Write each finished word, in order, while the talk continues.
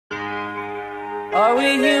Are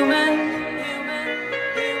we human?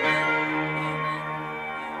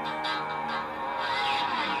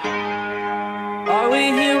 Are we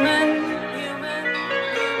human?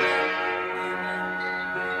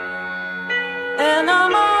 And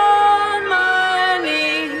I'm on my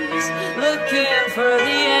knees looking for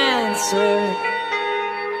the answer.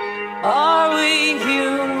 Are we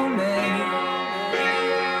human?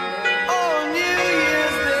 On New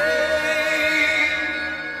Year's Day.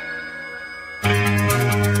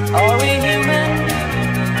 Are we human?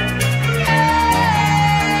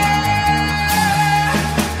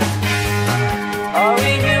 Are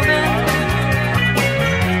we human?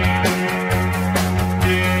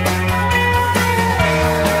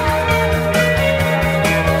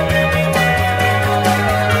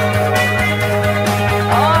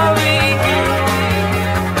 Are we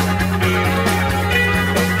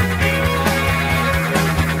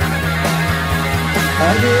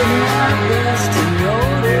I did my best to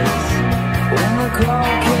notice when the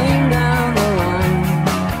call came down the line,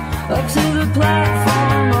 up to the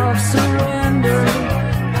platform of surrender.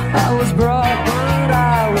 I was brought, but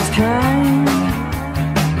I was kind.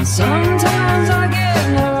 And sometimes I get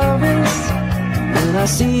nervous when I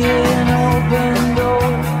see an open door.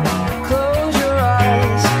 Close your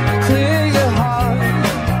eyes, clear your heart,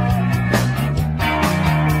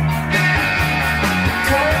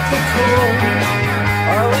 cut the cord.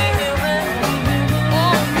 Are we human?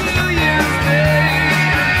 On New Year's Day.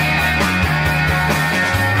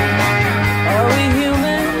 Are we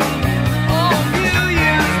human? On New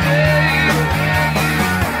Year's Day.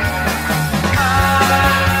 I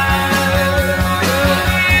will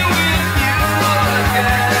be with you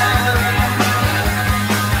again.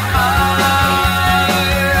 I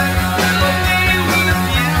will be with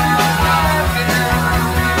you again.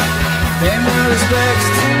 Pay my respects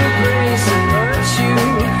to grace and virtue.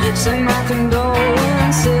 Send my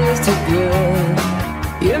condolences to good.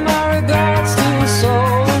 Give my regards to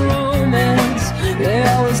soul and romance. They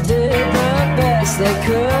always did the best they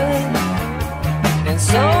could. And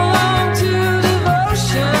so long to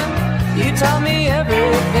devotion. You taught me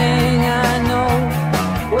everything I know.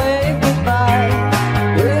 Wave goodbye,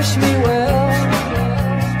 wish me well.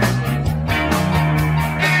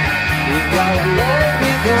 You gotta let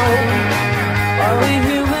me go. Are we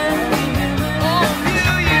human? On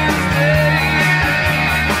New Year's Day.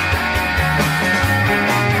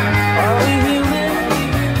 Are we human?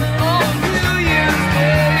 On New Year's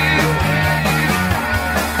Day.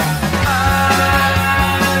 I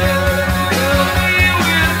will be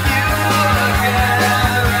with you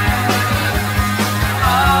again.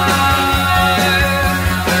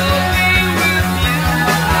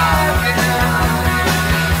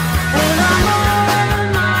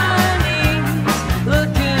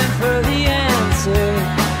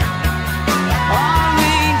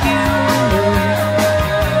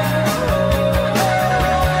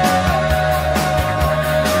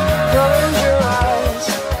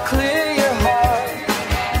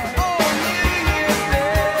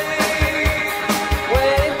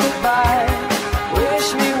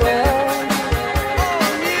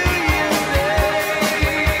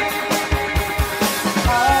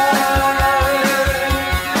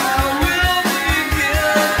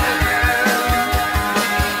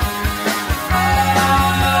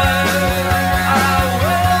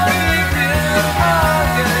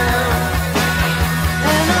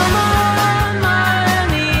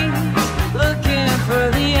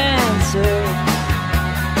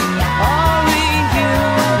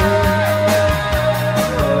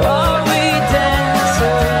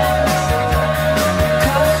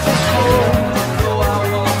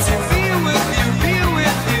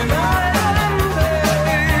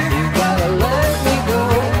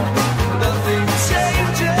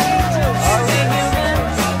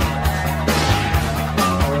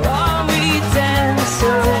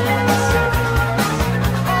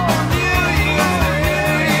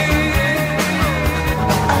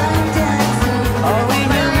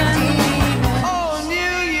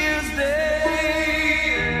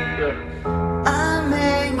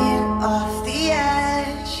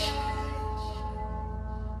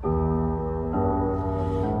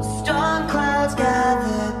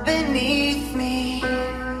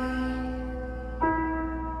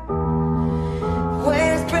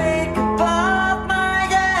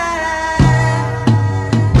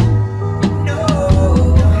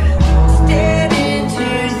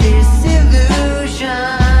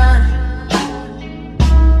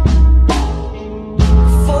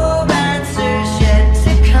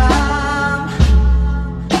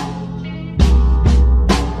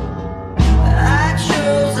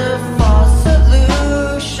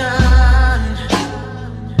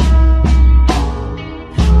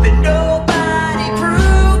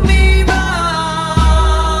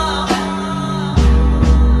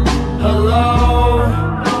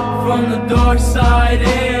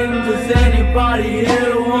 everybody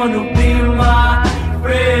here wanna be my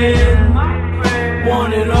friend.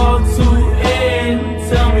 Want it all to end.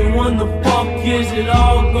 Tell me when the fuck is it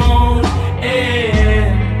all gonna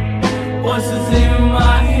end? Voices in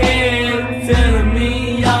my head telling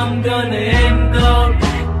me I'm gonna end up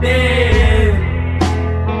dead.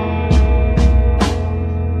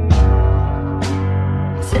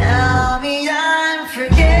 Tell me I'm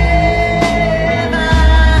forgiven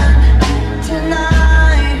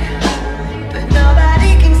tonight, but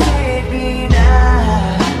nobody can save me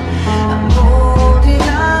now. I'm holding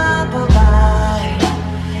up a light,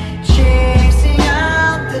 chasing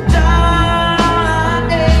out the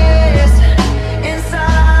darkness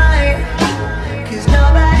inside, 'cause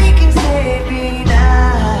nobody can save me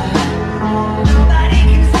now. Nobody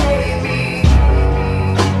can save me.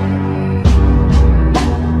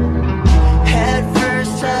 Head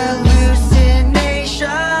first hallucination,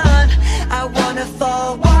 I wanna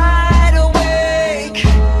fall wide awake.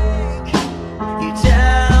 You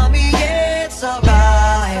tell me it's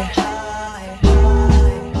alright.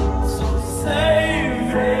 So save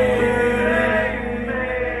me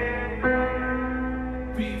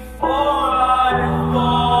before I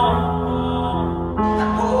fall.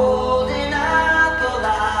 I'm holding up a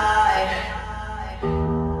light.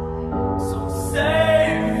 So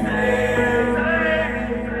save me.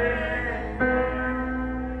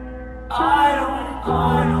 I don't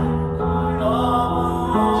know.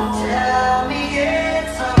 Tell me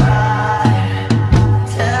it's alright.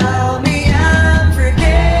 Tell me I'm forgiven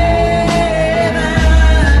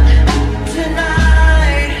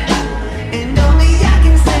tonight, and only I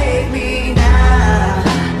can save me now.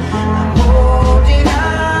 I'm holding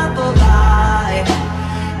up a light,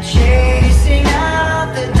 chasing out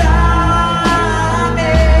the darkness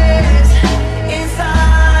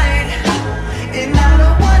inside, and I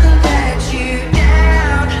don't wanna let you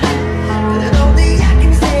down, but only I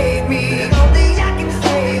can save me. Only I can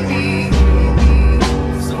save me.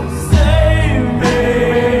 So save me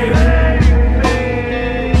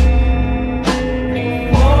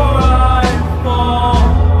before I fall.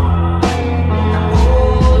 I'm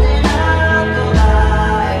holding up the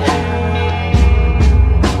light.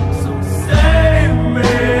 So save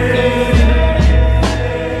me.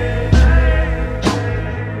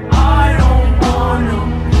 I don't wanna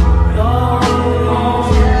go.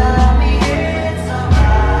 Tell me it's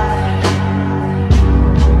alright.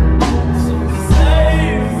 So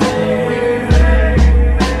save me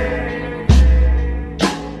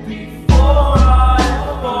before I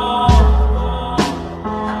fall.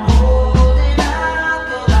 I'm holding up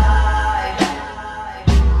the light.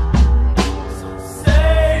 So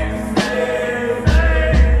save me.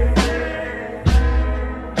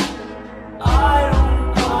 I don't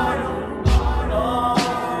know.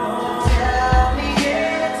 Tell me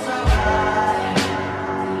it's alright.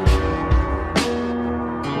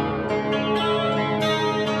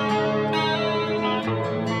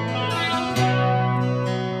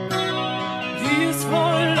 These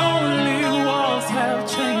four lonely walls have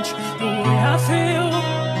changed the way I feel.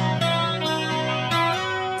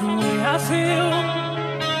 The way I feel.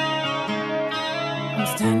 I'm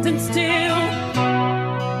standing still.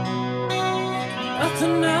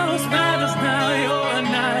 Nothing else matters now. You're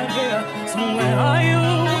not here. So where are you?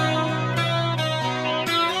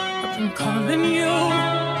 I've been calling you.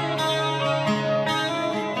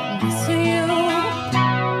 Missing you.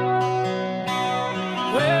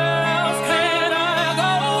 Where else can I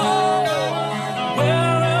go?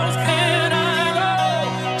 Where else can I go?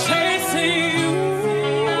 Chasing you,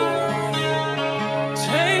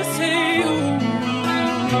 chasing you.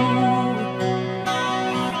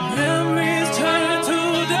 Memories turn to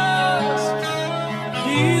dust.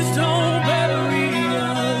 Please don't bury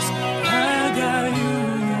us. I got you.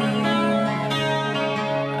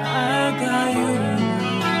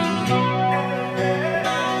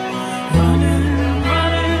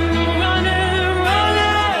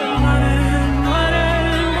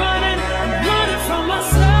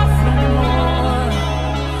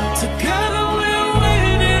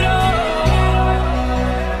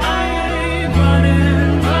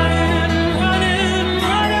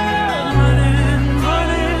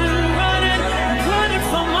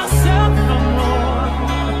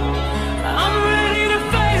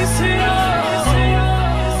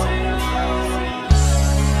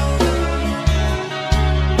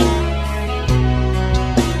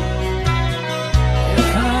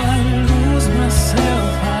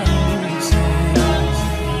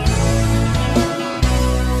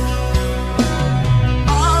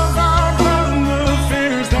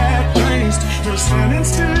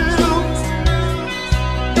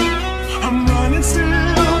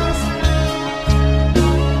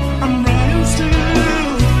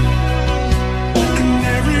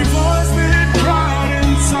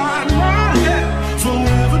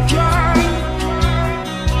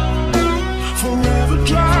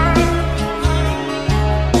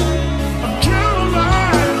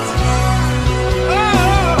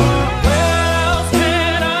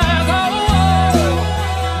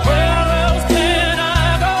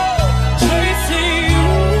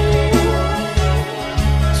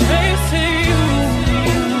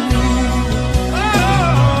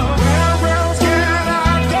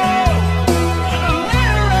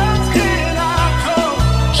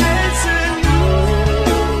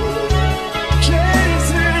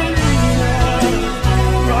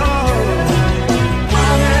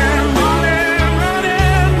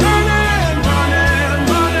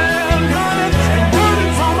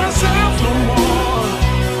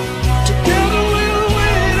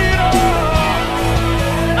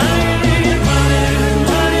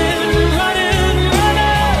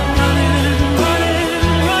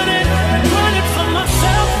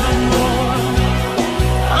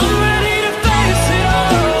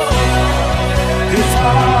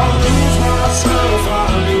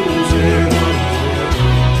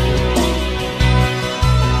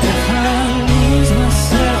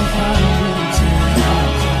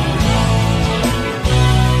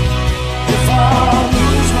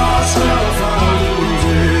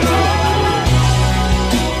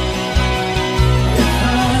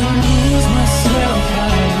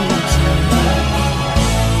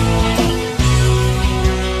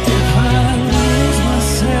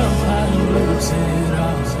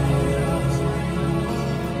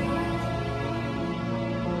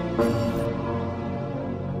 I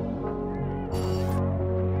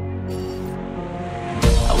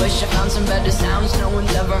wish I found some better sounds no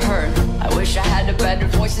one's ever heard. I wish I had a better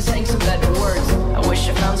voice to sing some better words. I wish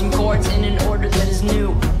I found some chords in an order that is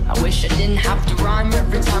new. I wish I didn't have to rhyme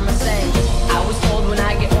every time I sang. I was told when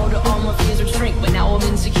I get older all my fears would shrink, but now I'm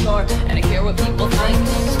insecure and I care what people think.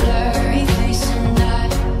 Blurry face and I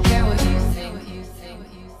care what you think.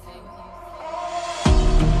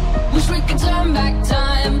 Wish we could turn back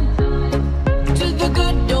time to the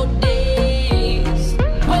good old days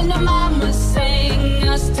when the mama sang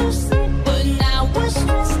us to sleep, but now we're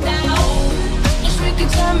stressed out. Wish we could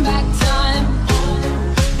turn back time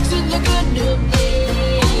to the good old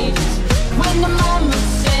days when the mama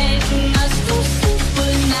sang us to sleep,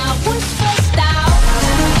 but now we're stressed out.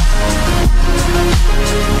 We're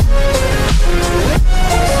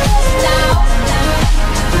stressed out.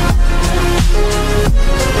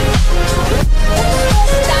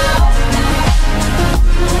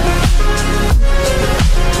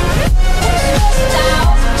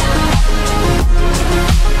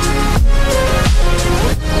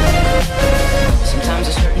 Sometimes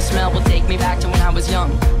a certain smell will take me back to when I was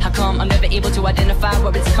young. How come I'm never able to identify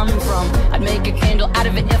where it's coming from? I'd make a candle out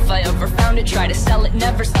of it if I ever found it. Try to sell it,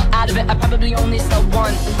 never sell out of it. I probably only sell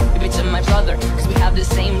one. Maybe to my brother, cause we have the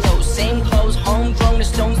same nose, same clothes, homegrown, a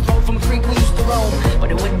stone's throw from a creek we used to roam.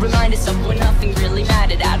 But it would remind us of when nothing really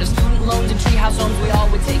mattered. Out of student loans and treehouse homes, we all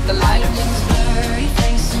would take the lighter. Blurry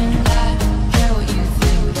face and I care what you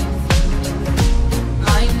think.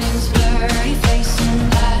 My name's blurry face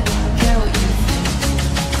and I care what you think.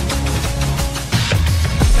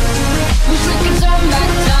 Wish we could turn back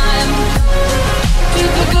time to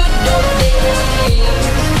the good old days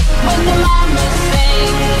when the mama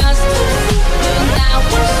sang us to sleep, but now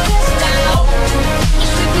we're stressed out.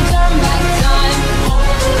 Wish we could turn back time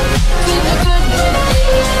to the good old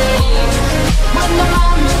days when the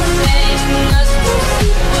mama sang us to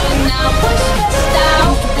sleep, but now we're stressed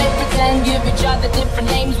out. They pretend, give each other different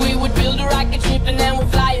names. We would build a rocket ship and then we'd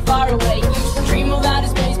fly it far away. Used to dream of outer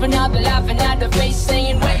space, but now they're laughing at the face,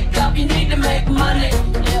 saying, wake up, you need to make money.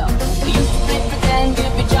 Yeah. We used to pretend,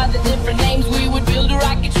 give each other different names. We would build a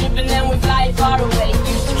rocket ship and then we'd fly it far away.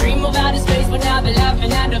 Used to dream of outer space, but now they're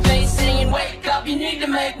laughing at the face, saying, wake up, you need to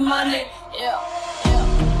make money. Yeah.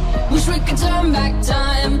 Wish we could turn back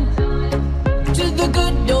time to the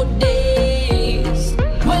good old days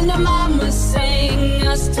when the mama sang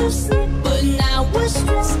us to sleep, but now we're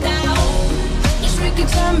stressed out. Wish we could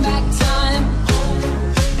turn back time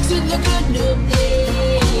to the good old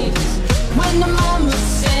days when the mama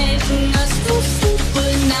sang us to sleep,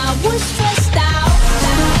 but now we're stressed out.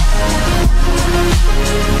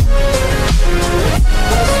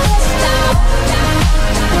 We're stressed out.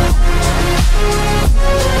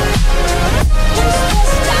 We're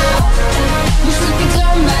stressed out. Wish we could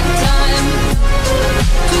turn back time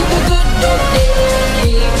to the good old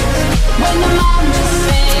days when the mama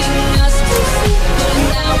sang us to sleep, but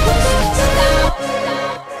now we're stressed out.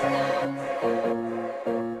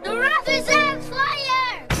 The Raptors and Fire!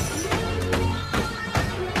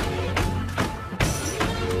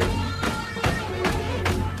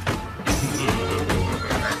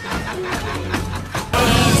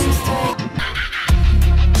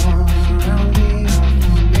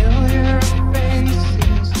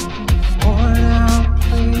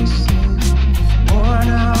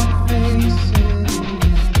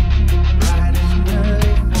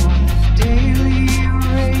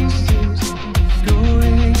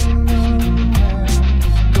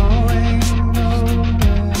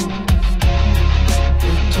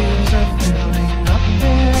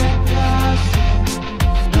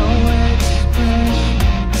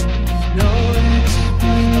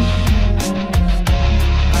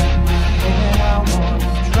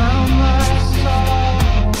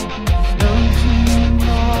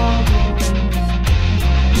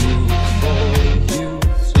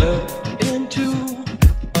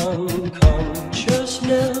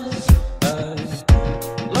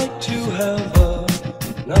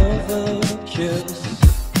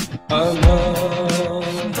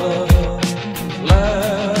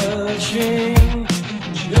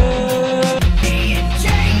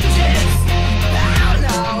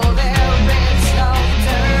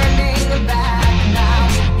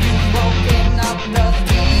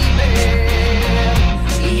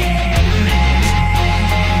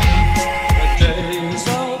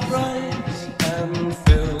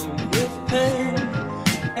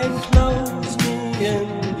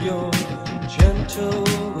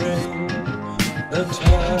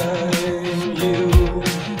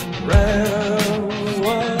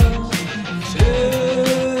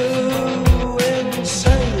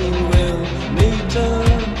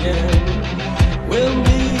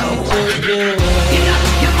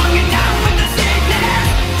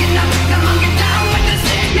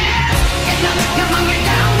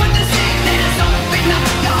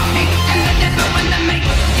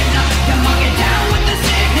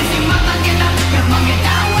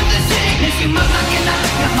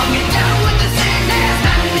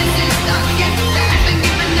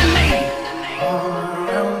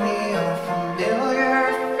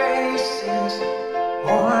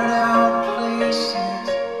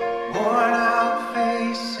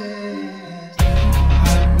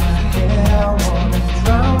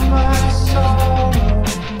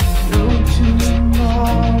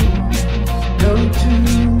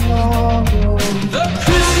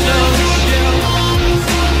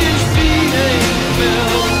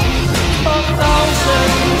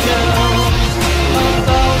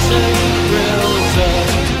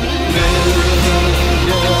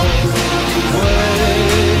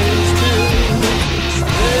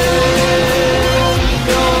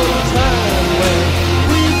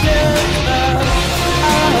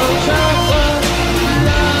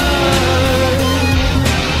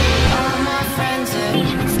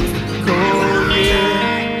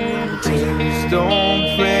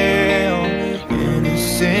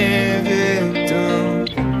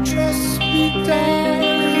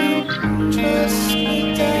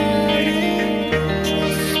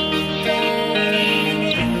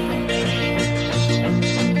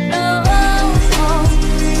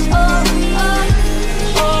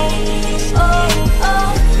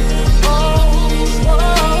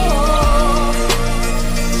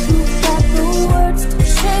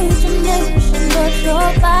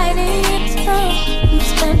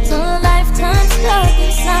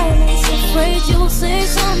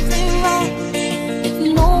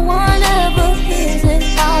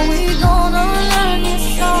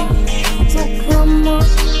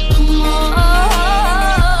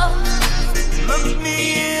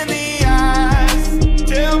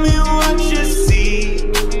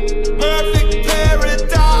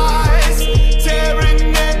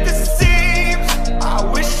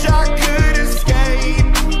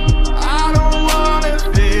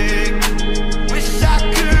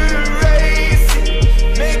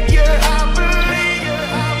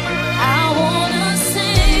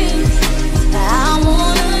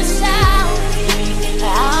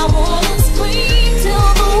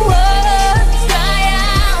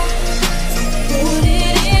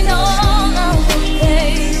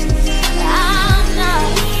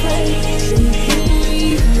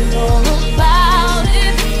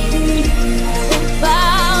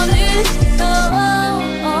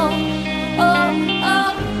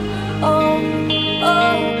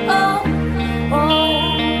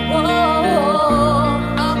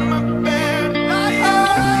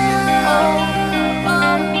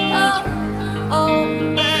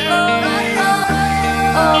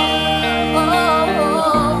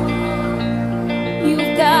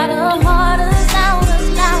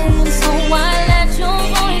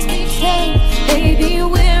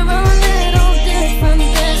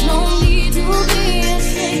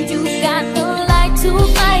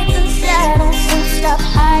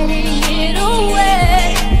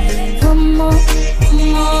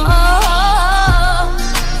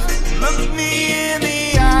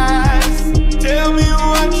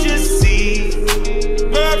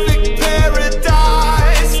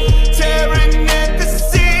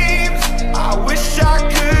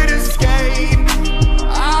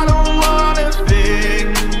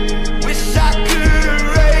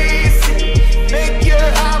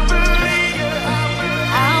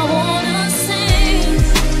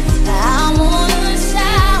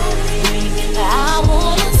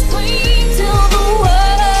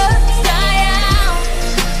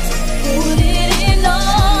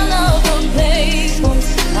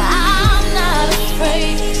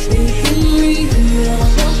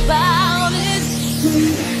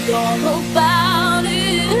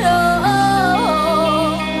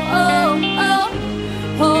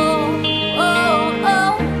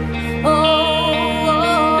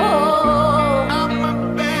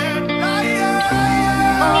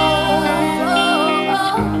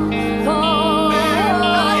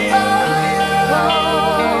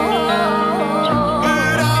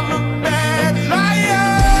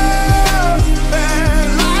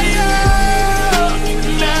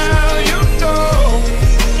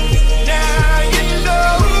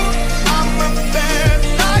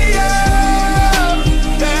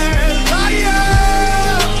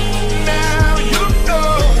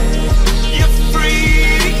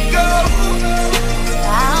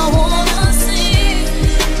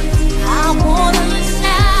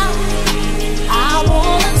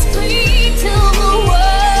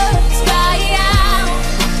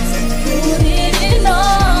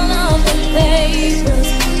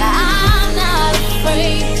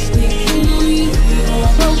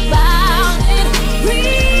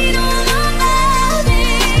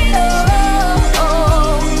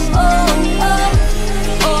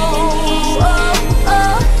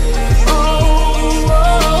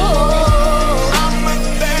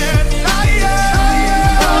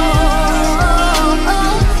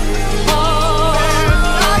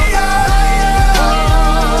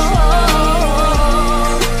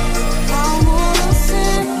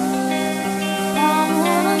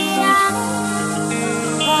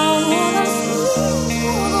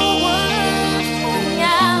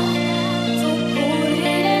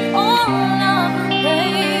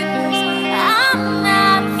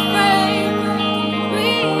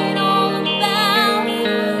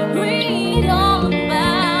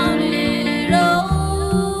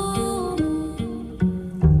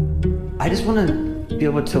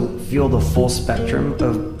 To feel the full spectrum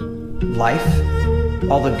of life,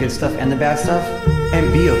 all the good stuff and the bad stuff,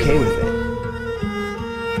 and be okay with it.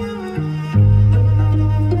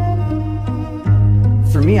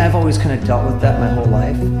 For me, I've always kind of dealt with that my whole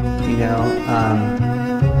life, you know.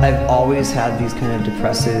 I've always had these kind of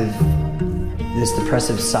this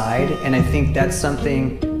depressive side, and I think that's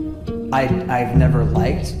something I've never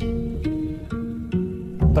liked,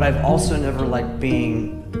 but I've also never liked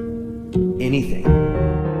being anything.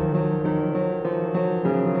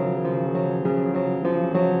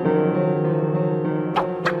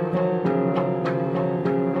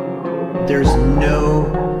 There's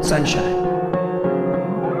no sunshine.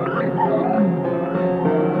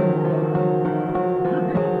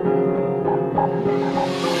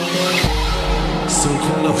 So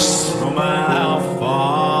close, no matter how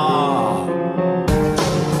far.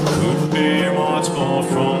 Couldn't be much more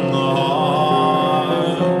from the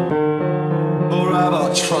heart. Or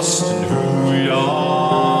about trust in who we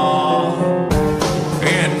are.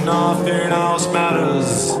 And nothing else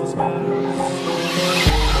matters.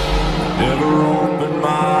 Never opened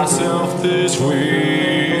myself this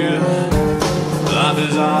way. Life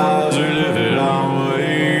is ours, we live it our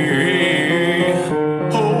way.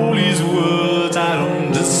 All these words I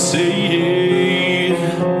don't just say,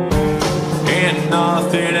 and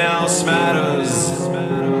nothing else matters.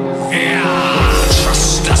 Yeah,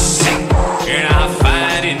 trust us, and I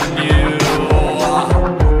find in you.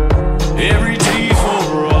 Every day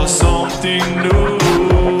for us something new.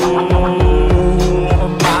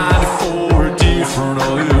 From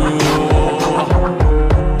you.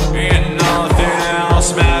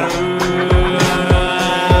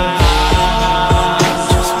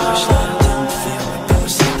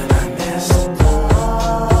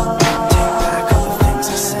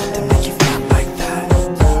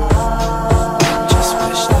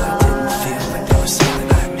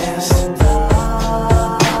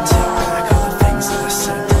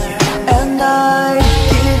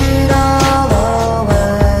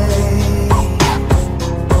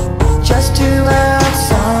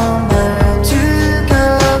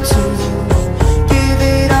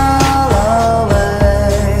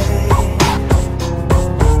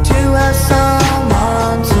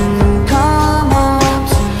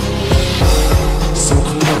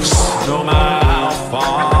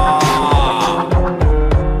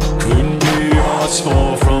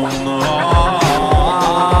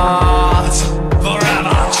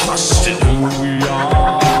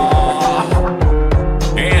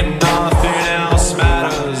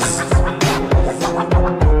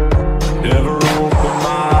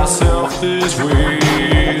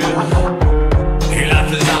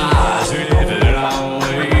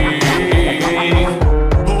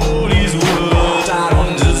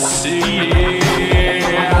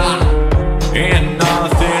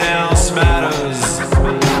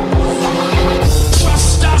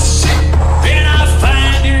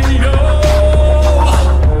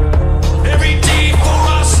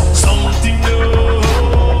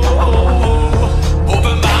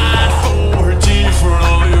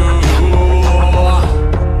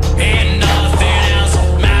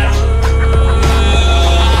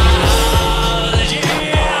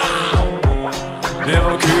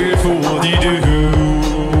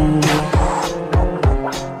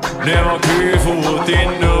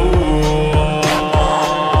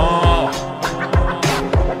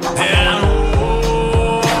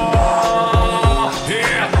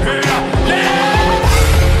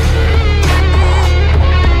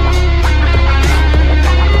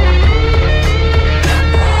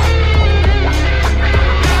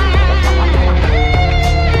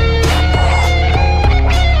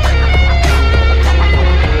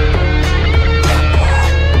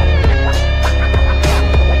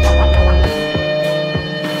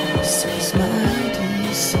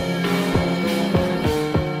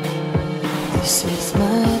 This is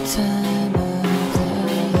my time of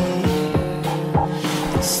the year.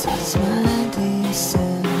 This is my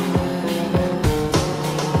December.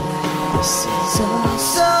 This is all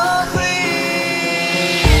so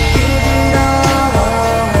clean. Give it all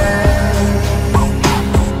away,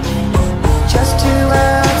 just to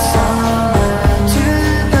have someone to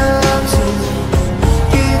go to.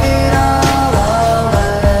 Give it all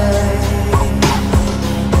away,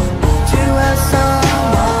 to have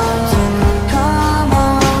someone to come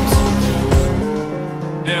on to.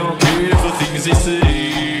 Never care for things they say.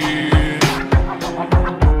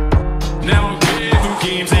 Never care for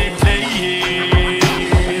games they play.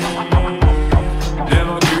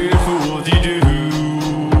 Never care for what they do.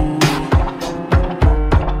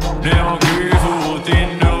 Never care for what they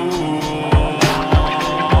know.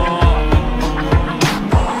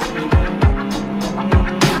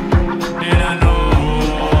 And I know.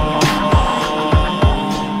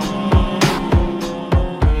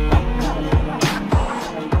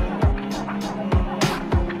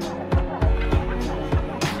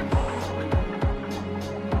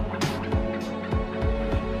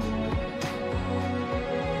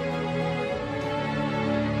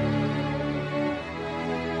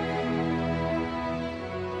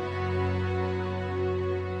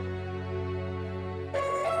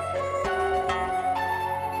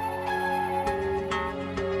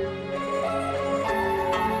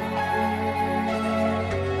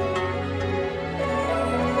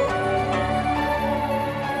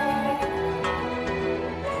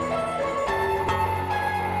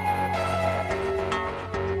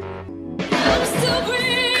 I'm still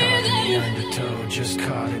breathing. Undertow, just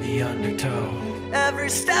caught in the undertow. Every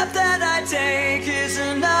step that I take is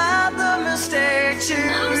another mistake to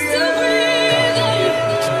I'm still breathing.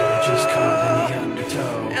 Undertow, just caught in the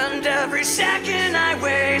undertow. And every second I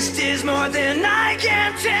waste is more than I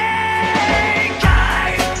can take.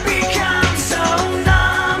 I become so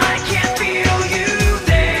numb, I can't feel you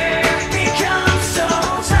there. Become so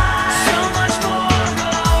tired, so much more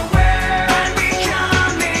aware. I'm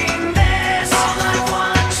becoming this. All I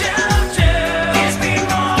want to do is be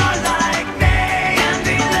more like me and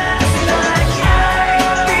be less like you.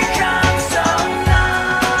 Become so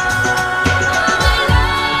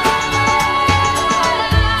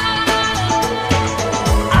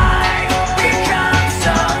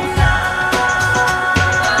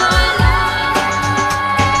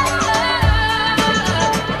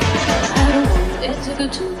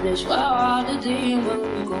toothbrush, where all the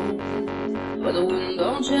demons go? Where the wind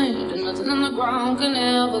don't change and nothing on the ground can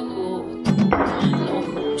ever go. No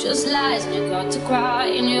hope just lies and you got to cry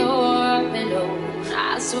in your pillow.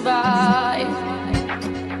 I survive.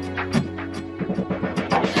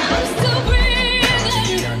 I'm still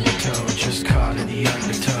breathing. The undertow, just caught in the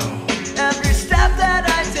undertow. Every step that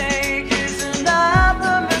I take is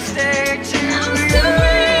another mistake to I'm still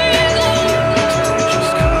breathing.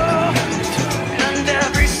 And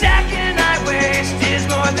every second I waste is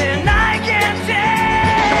more than I can take.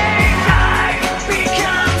 I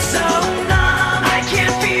become so numb, I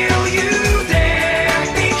can't feel you there.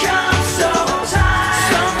 Become so tired,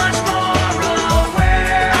 so much more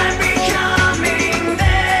aware. I'm becoming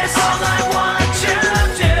this. All I want to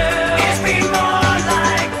do is be more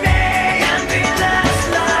like me and be less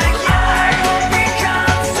like you.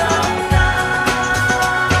 Become so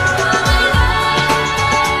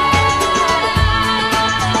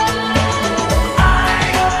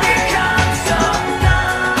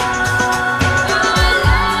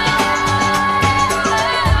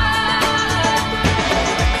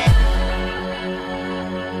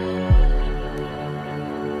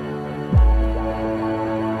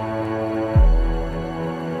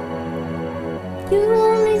You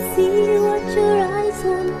only see what your eyes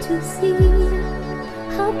want to see.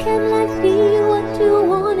 How can life be what you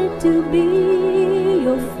want it to be?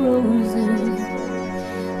 You're frozen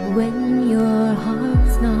when your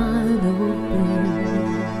heart's not open.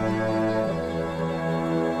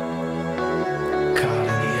 Caught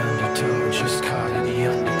in the undertow, just caught in the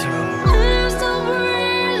undertow. I'm still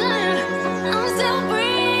breathing. I'm still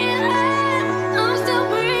breathing. I'm still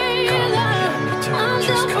breathing. I'm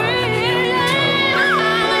still breathing. I'm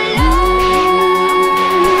alive.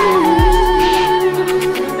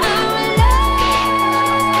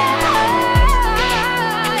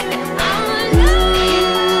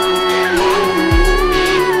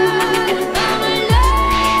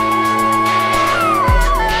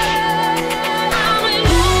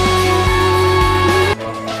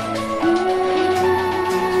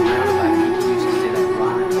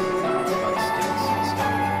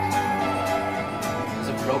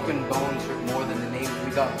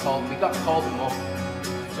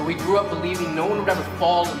 grew up believing no one would ever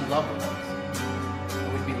fall in love with us.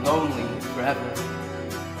 And we'd be lonely forever.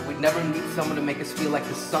 And we'd never meet someone to make us feel like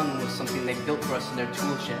the sun was something they built for us in their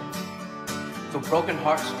tool shed. So broken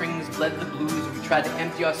heartstrings bled the blues. We tried to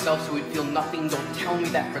empty ourselves so we'd feel nothing. Don't tell me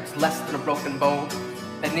that hurts less than a broken bone.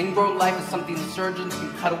 That an ingrown life is something surgeons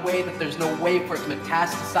can cut away, that there's no way for it to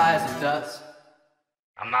metastasize. It does.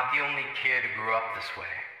 I'm not the only kid who grew up this way.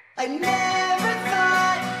 I never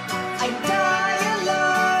thought I'd die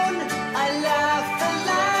alone. I laughed the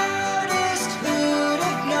loudest, who'd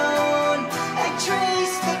have known? I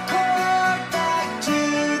traced the cord back to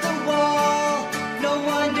the wall. No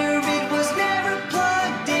wonder it was never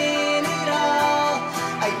plugged in at all.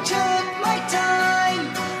 I took my time,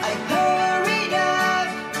 I hurried up.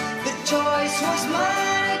 The choice was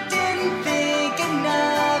mine, I didn't think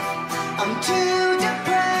enough. I'm too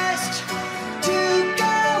depressed to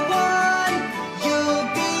go on. You'll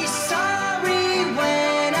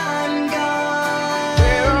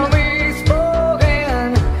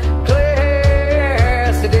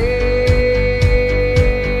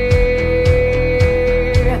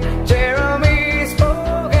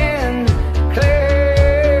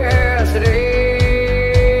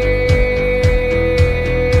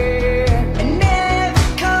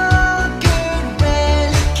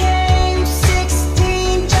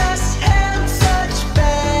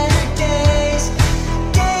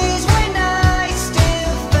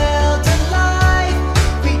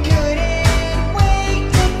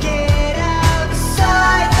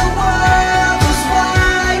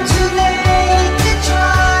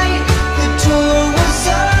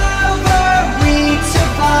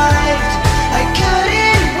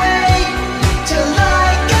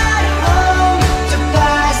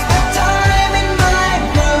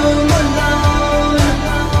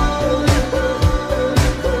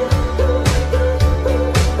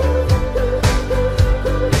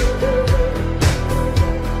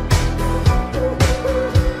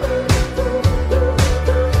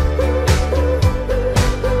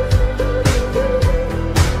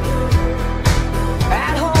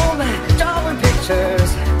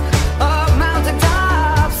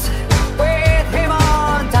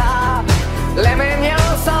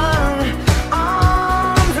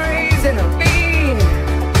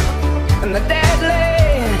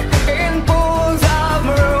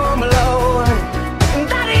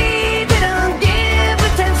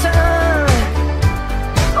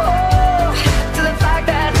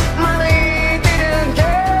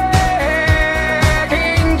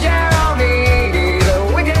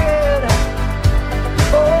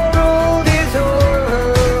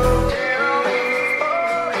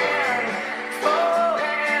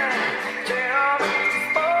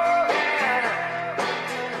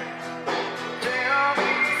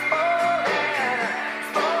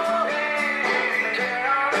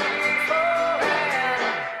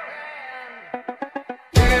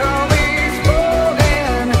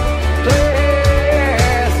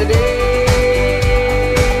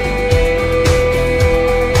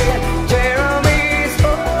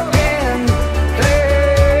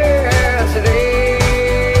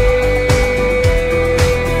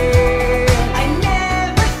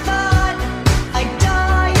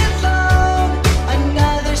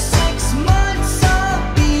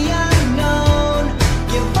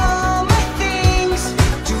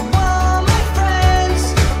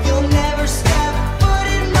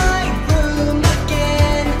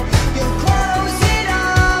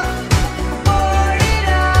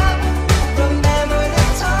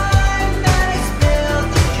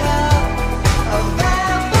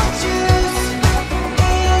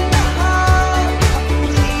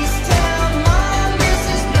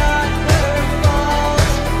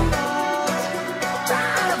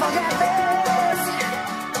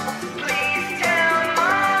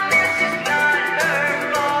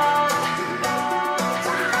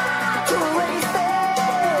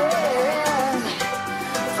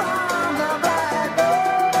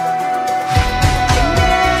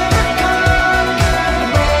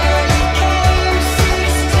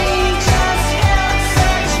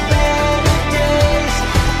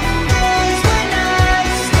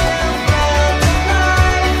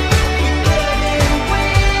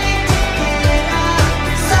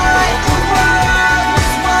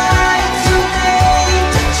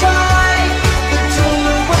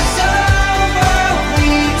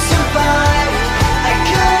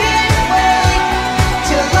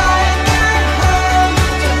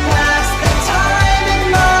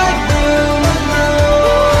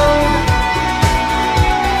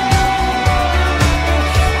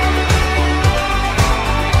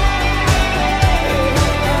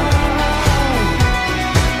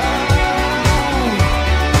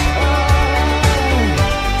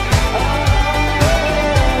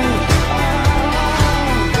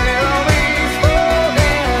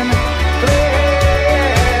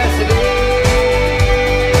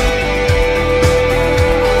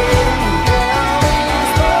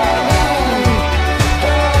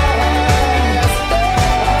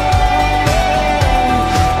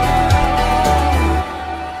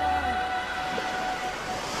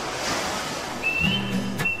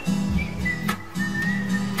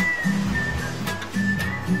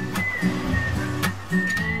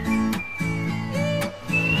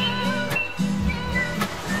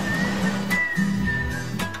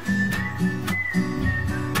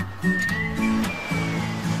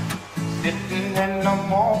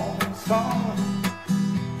sun.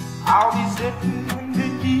 I'll be sitting when the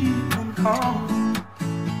evening comes,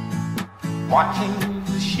 watching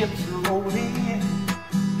the ships roll in.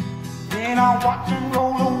 Then I'll watch them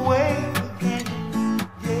roll away again.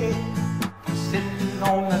 Yeah, I'm sitting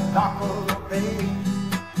on the dock of the bay,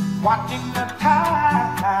 watching the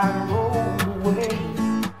tide roll away.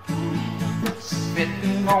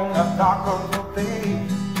 Sitting on the dock of the bay,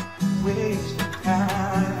 wasting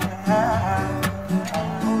time.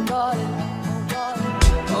 Oh darling, oh darling,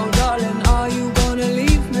 oh darling, are you gonna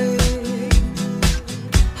leave me?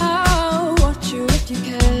 I'll watch you if you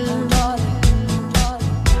can. Oh darling,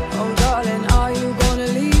 oh darling, are you gonna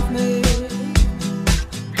leave me?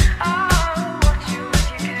 I'll watch you if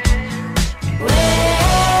you can.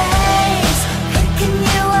 Waves picking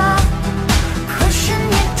you up, pushing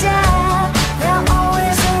you down, they're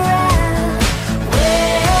always around.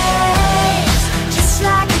 Waves just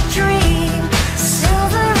like a dream,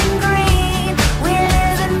 silver and green, we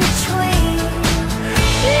live in between.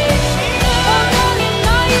 Oh darling,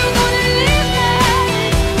 are you gonna leave me?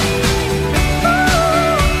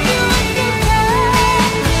 Ooh, you if you can.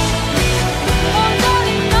 Oh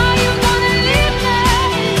darling, are you gonna leave me?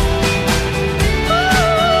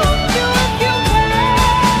 Ooh, you if you can.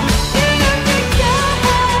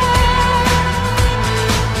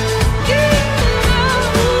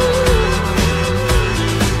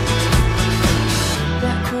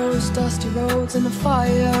 Black crows, dusty roads, and the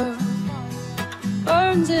fire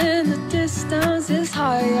burns in the distance is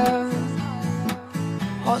higher.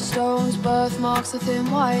 Hot stones, birthmarks, a thin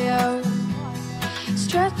wire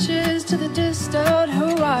stretches to the distant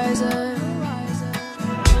horizon.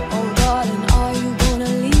 Oh darling, are you gonna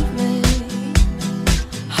leave me?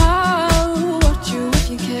 I'll watch you if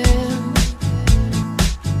you can.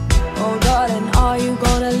 Oh darling, are you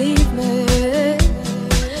gonna leave me?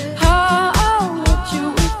 I'll watch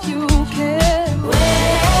you if you can.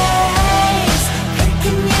 Waves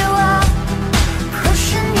picking you up,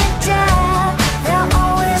 pushing you down, they're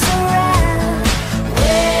always around.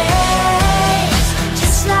 Waves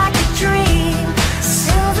just like a dream,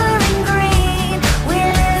 silver and green, we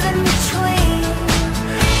live in between.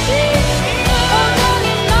 Oh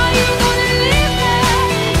darling, are you gonna leave me?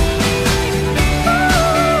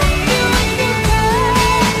 Ooh, you if you can.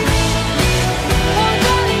 Oh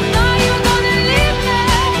darling, are you gonna leave me?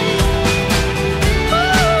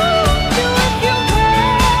 Ooh, you if you can.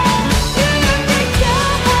 You if you can.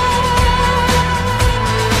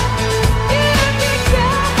 You if you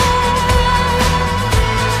can.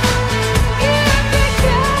 You if you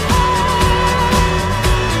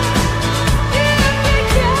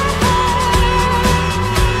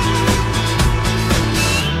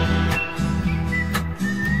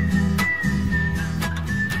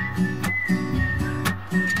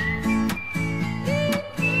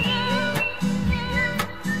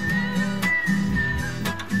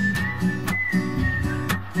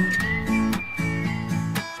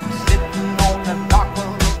Sitting on the dock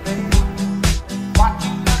of the bay,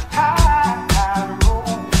 watching the tide roll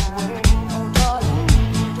away.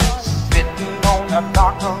 Sitting on the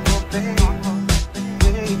dock of the bay,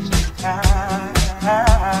 wasting time.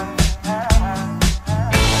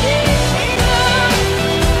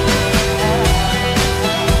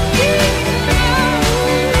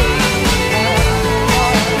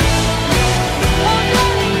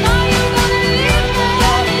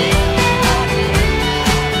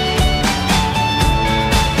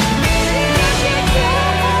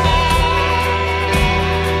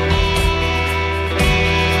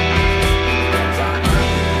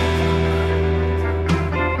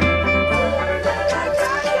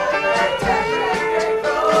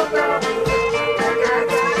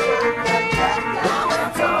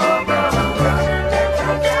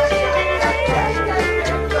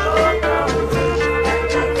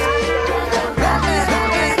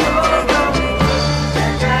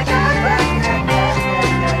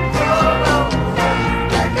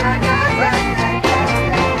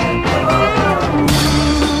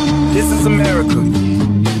 This is America.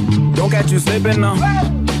 Don't catch you slipping now.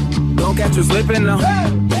 Don't catch you slipping now.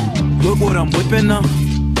 Look what I'm whipping now.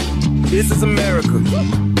 This is America.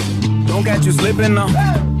 Don't catch you slipping now.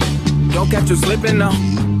 Don't catch you slipping now.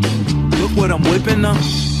 Look what I'm whipping now.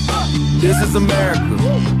 This is America.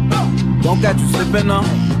 Don't catch you slipping now.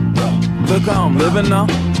 Look how I'm living now.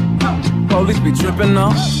 Police be tripping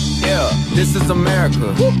now. Yeah, this is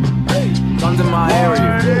America. Guns in my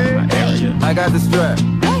area. I got the strap.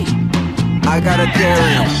 I gotta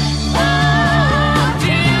carry 'em.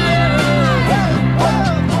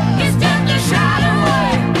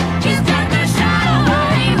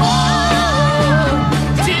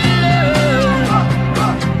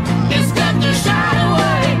 It's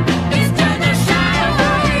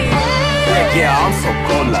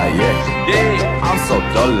like yeah. Yeah, I'm so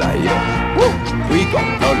dull like yeah. Woo, we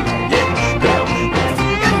gon' blow like yeah.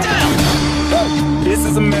 This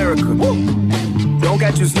is America. Don't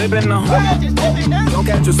catch you slipping now. Don't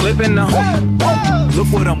catch you slipping now. Look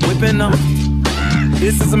what I'm whipping now.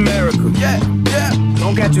 This is America. Yeah, yeah.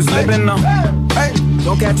 Don't catch you slipping now. Hey,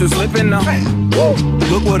 don't catch you slipping now.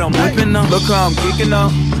 Look what I'm whipping now. Look how I'm kicking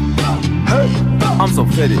up. I'm so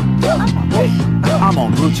fitted. I'm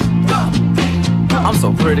on Gucci. I'm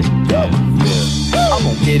so pretty. I'm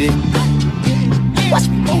gon' get it. Watch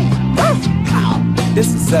me move. This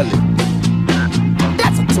is selling.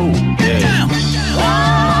 That's a tool. Yeah. Oh,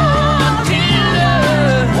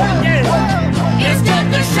 it's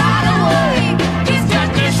just a shot away. It's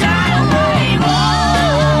just a shot away. Oh,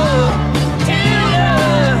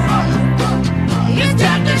 it's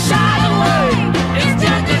just a shot away. It's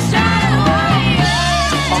just a shot away.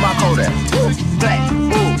 On my Kodak. Black.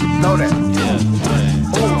 Ooh, know that.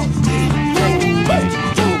 Ooh.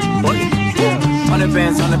 100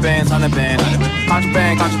 bands, 100 bands, 100 bands.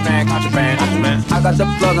 Contraband, contraband, contraband. I got the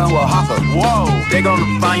plug on with Hawker. Whoa, they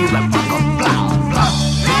gonna find you like Paco. Blah, blah.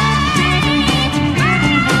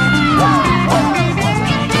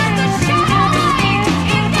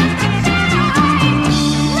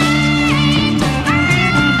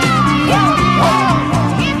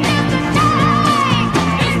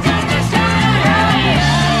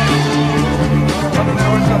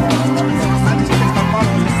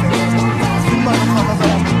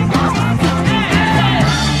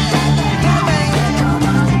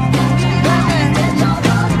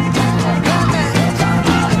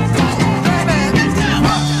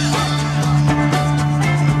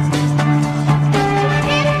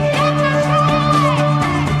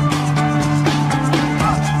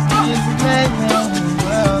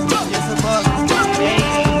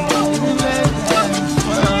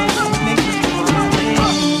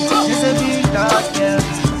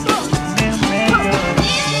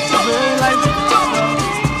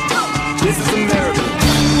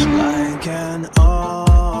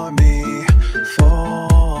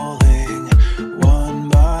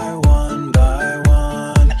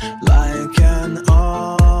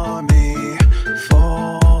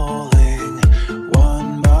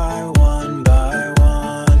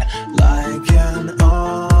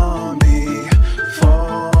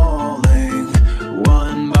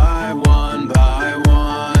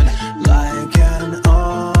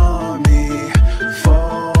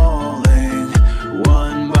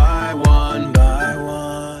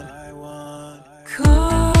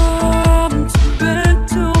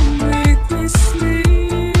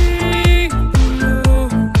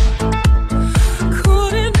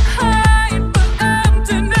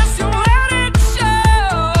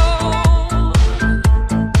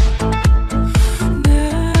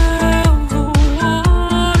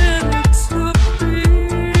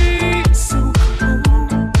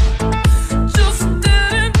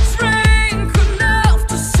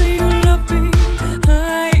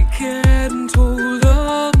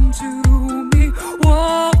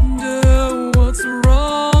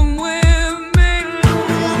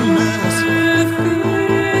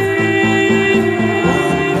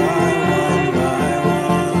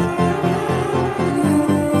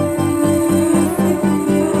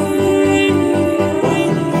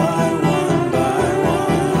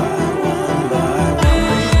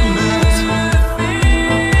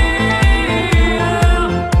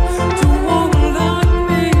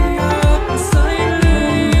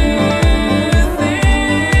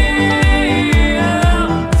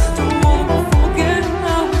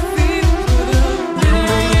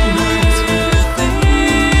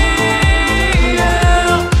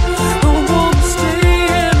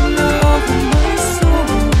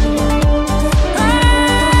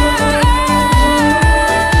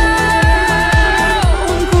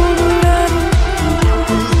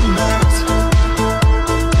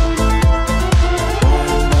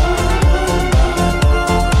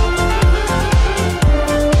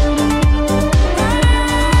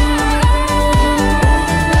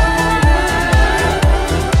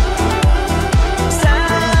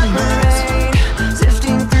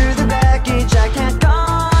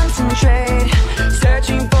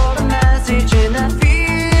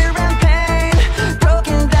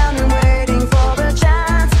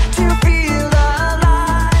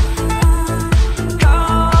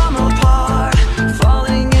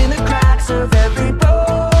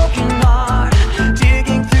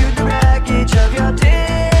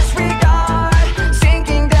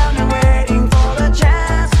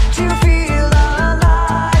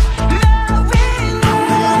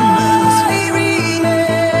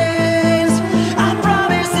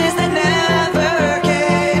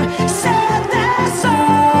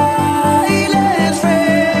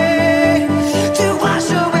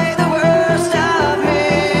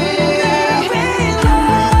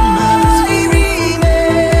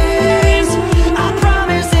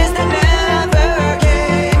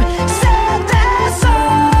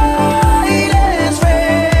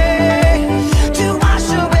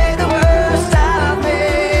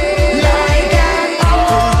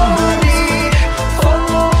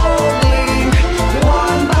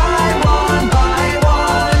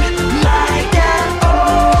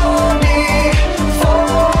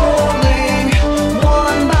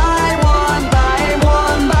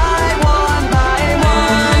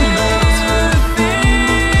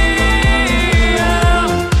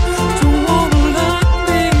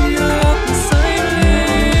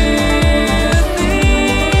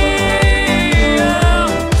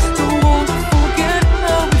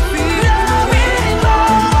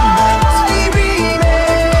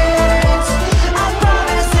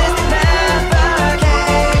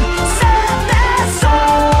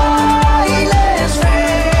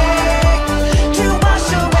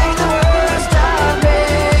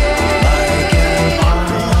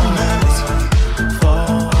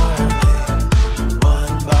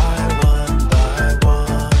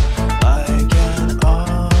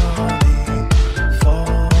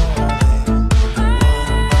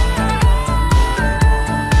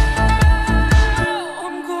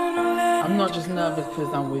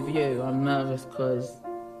 because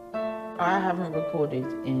I haven't recorded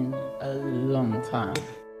in a long time.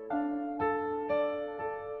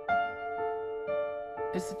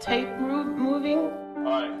 Is the tape moving?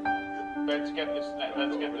 Alright, let's get this tape.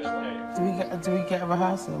 Do we get a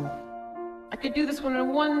rehearsal? I could do this one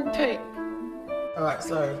in one take. Alright,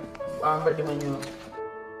 sorry. I'm ready when you are.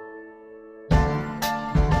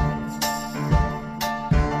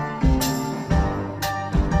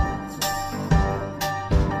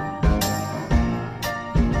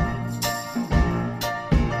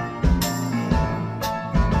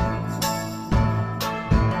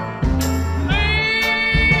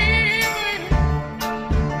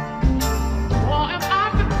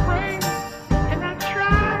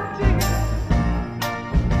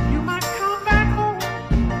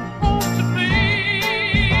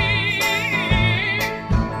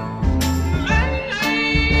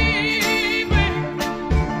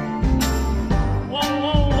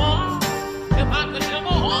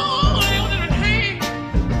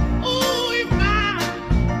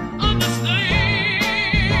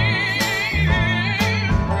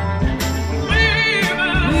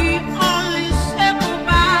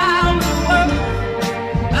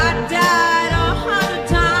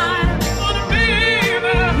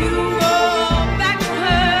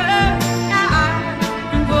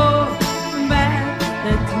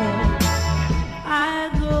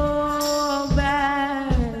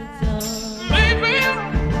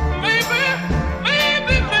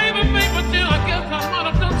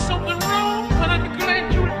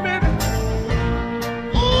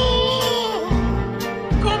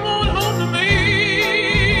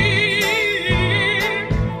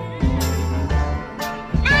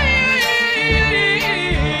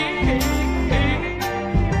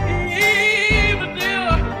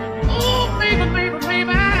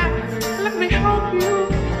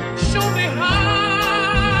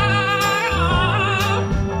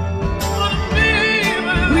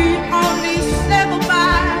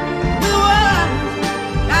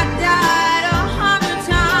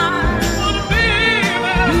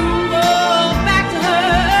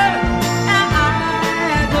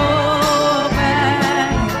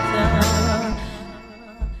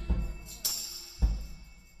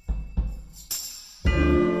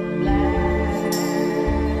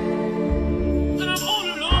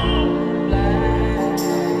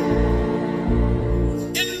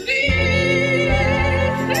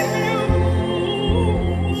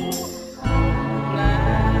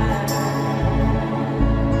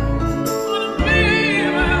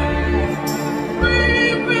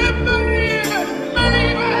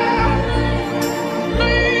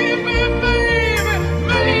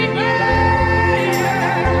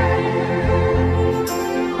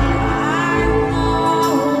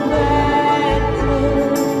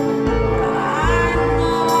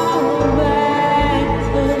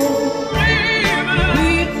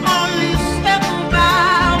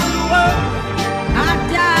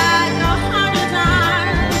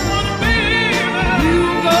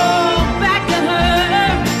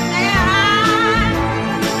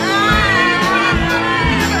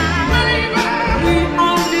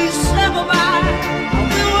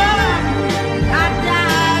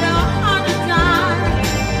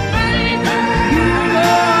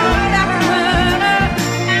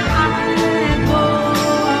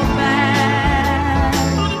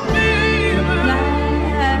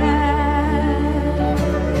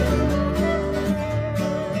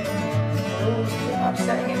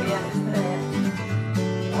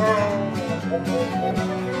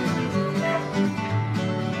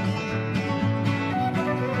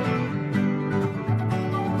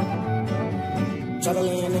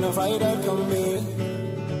 Traveling in a fighter combi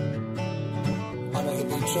on a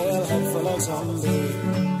hippie trailhead full of zombies.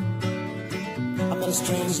 I met a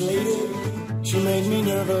strange lady, she made me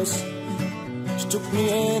nervous. She took me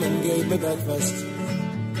in and gave me breakfast.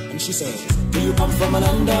 And she said, do you come from a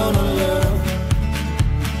land down under,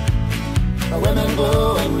 where women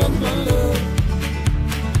go and men wonder?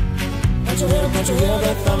 Can't you hear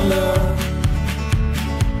the thunder?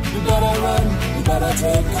 You better run, you better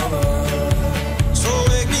take cover. So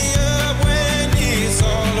wake me up when it's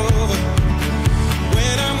all over,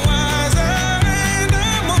 when I'm wiser and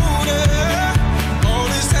I'm older. All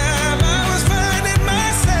this time I was finding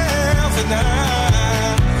myself and I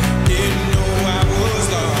didn't know I was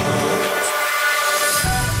lost.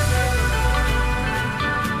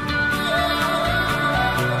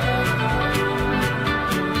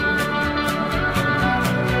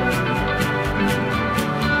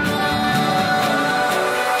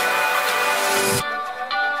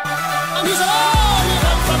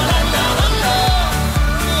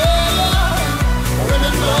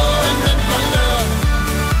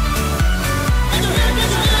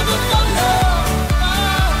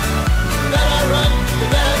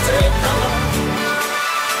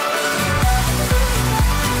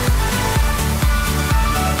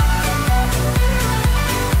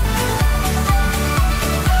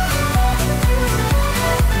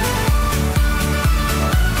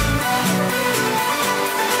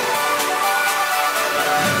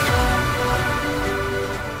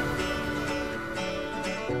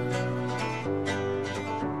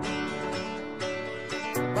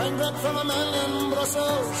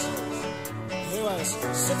 he was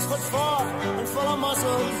 6'4" and full of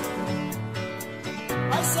muscles.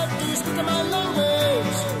 I said, do you speak my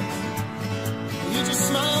language? He just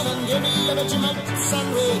smiled and gave me a Vegemite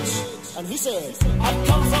sandwich. And he said, I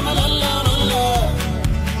come from a land down under,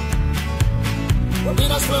 where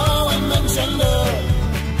beaters flow and mention love.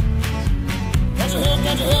 Can't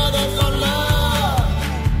you hear the thunder?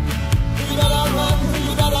 You better run,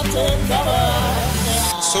 you better take cover.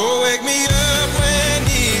 So wake me up when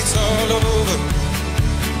it's all over,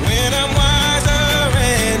 when I'm wiser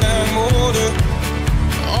and I'm older.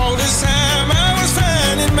 All this time I was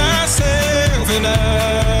finding myself and I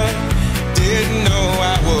didn't know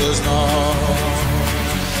I was lost.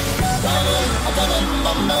 I got in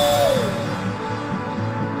my mind,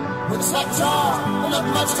 with slack jaw and not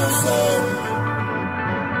much to say.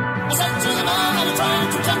 I said to the man, are you trying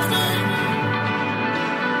to tempt me?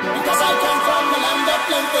 Because I come from the land of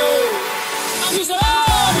plenty. And he said, oh,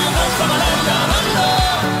 you come from a land down under.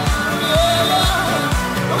 Yeah, yeah,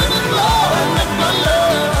 women blow and make my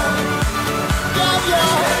love. Yeah, yeah,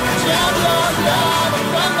 yeah, yeah, yeah,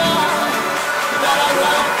 that I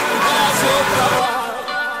run, that I say cover.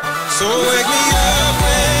 So wake me up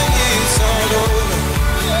when it's all over,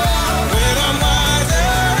 when I'm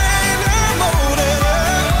wiser and I'm older.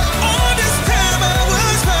 All this time I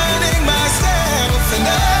was finding myself and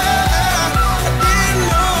I didn't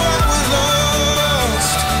know I was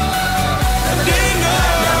lost. I didn't know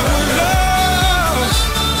I was lost.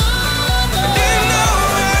 I didn't know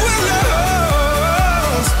I was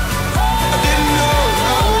lost. I didn't know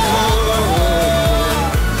I was lost. I didn't know I was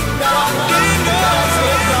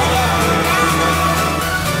lost.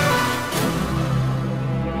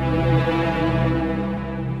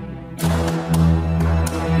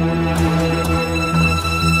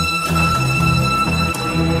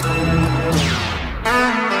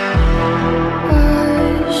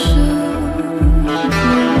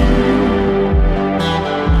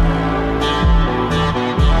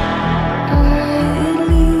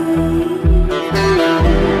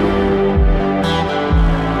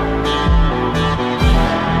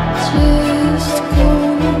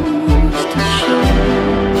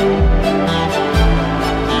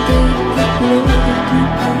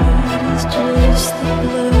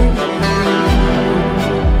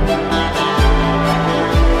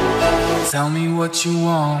 Tell me what you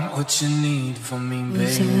want, what you need from me,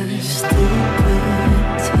 baby.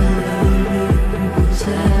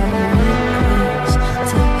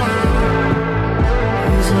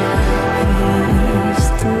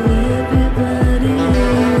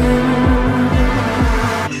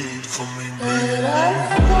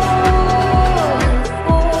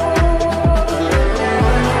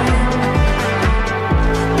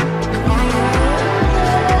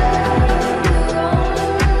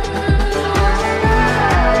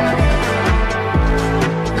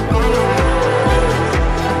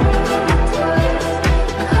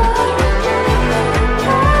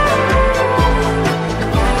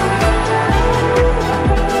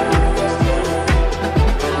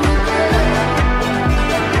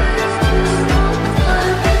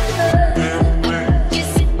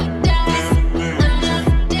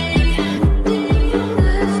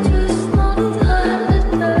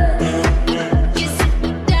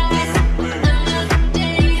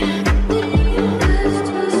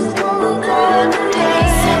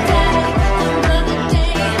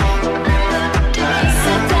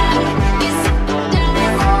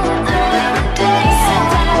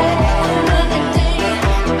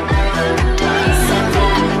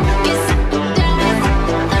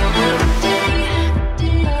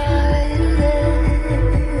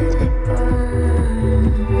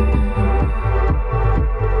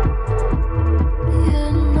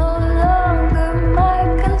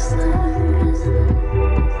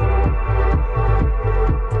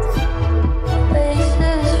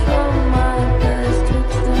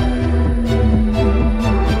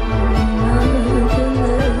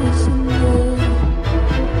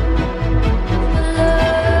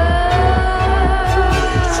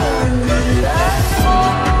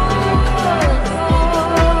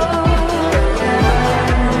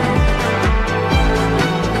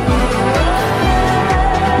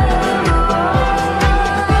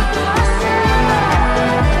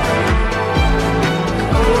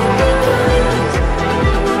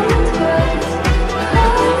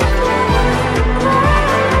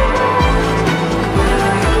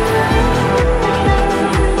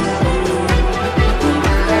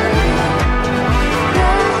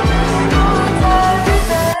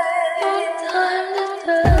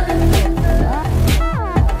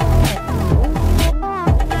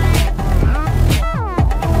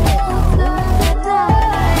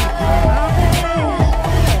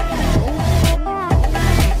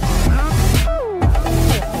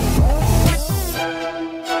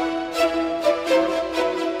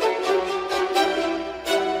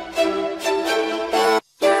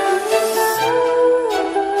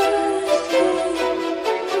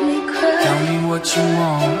 what you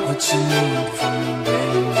want, what you need from me,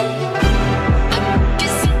 baby.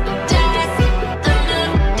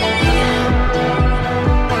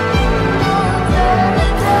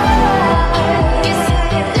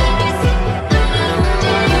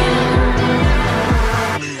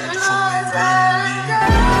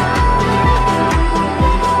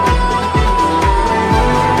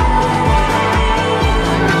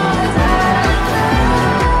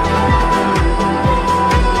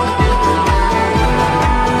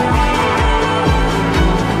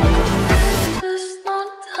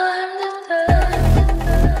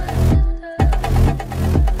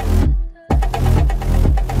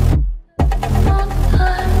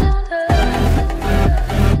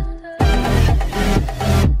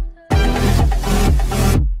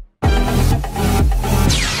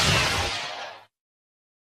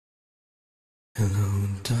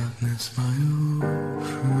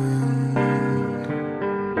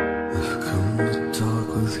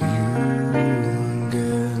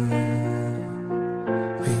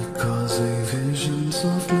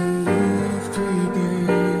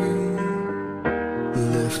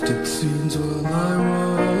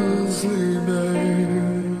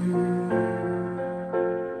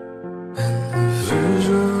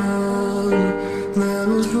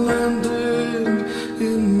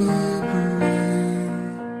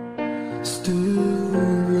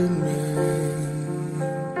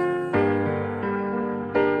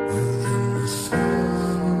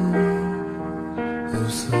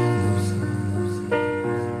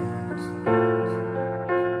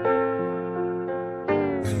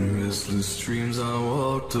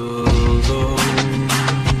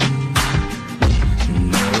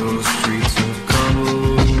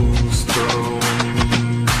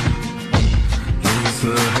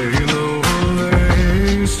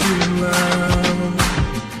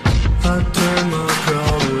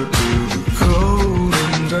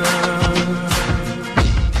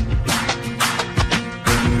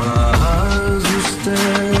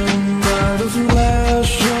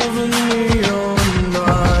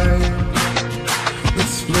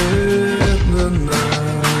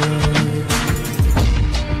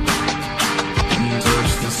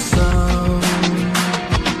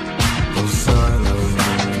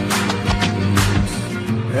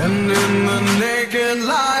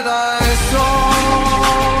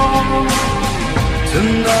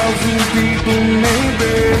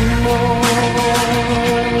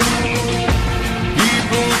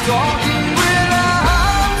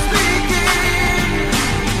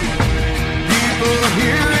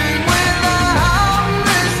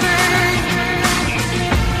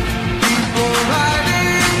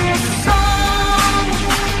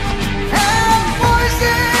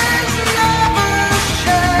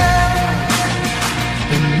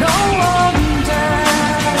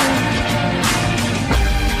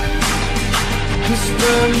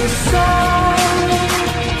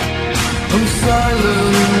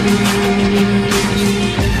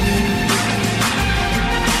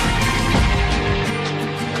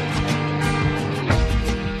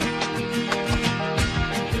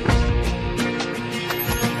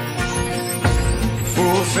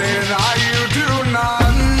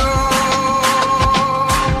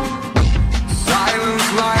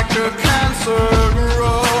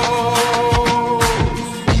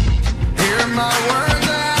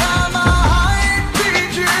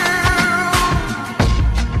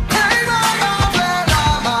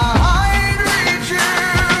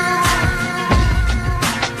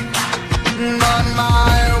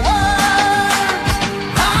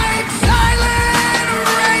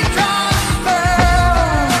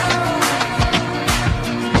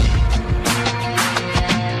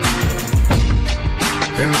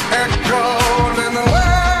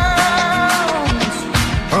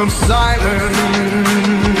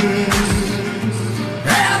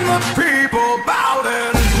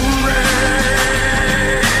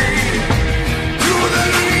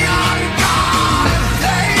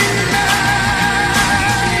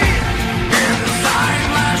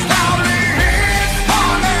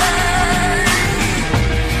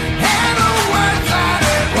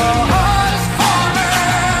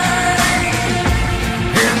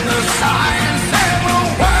 Science and the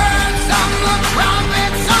words of the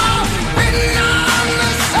prophets are written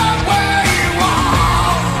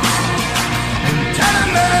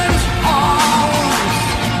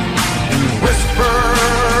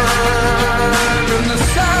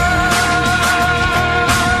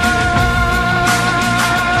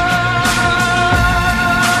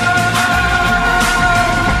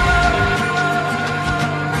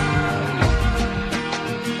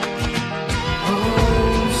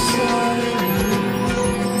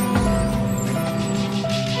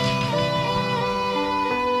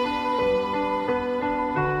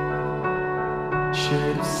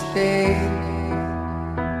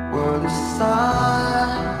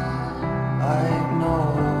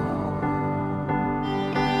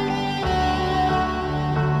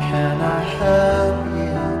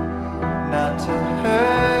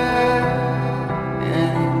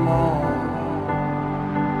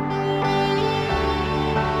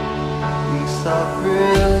myself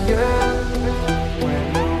brilliant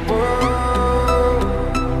when the world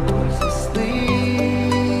was asleep.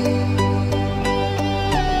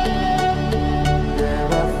 There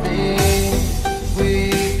are things we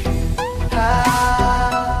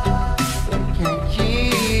have but can't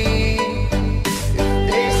keep. If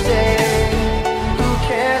they say, who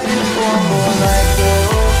cares if one more light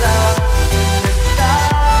goes out in the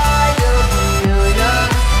sky of a million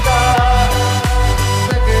stars?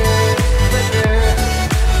 Flicker, flicker.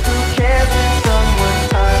 Who cares when someone's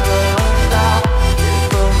time runs out?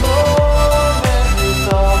 If a moment is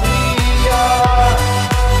all we are.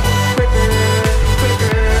 Quicker,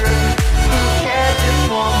 quicker. Who cares if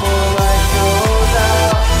one more light goes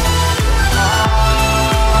out? Who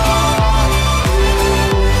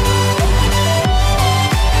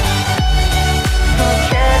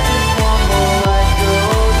cares if one more light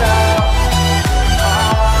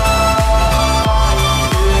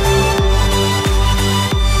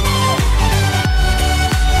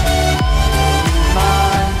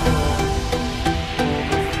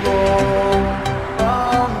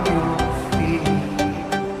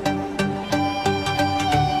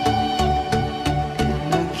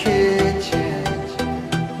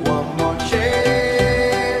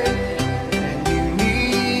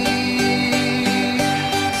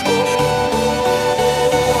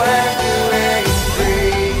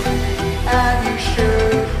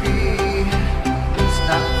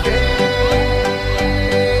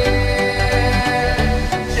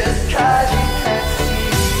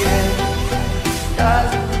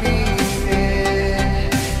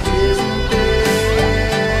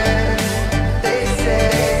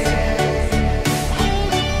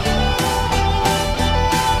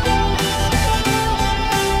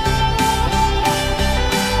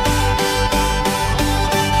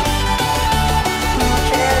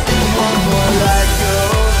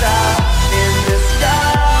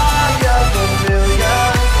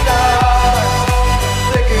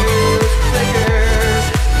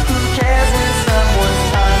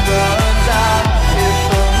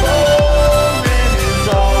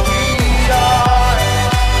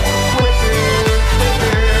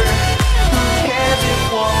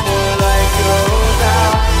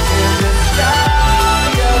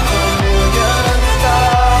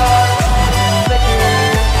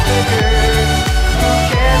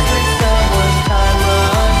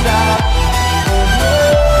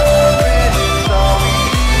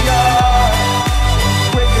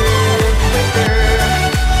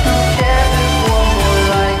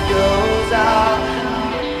goes out?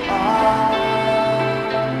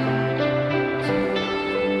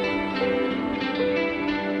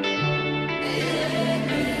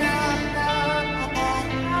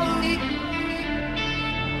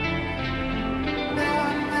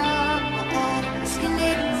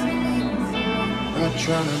 Not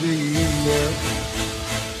tryna be there,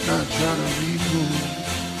 not tryna be cool,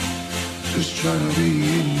 just tryna be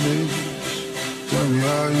in this. Tell me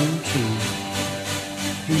how you do.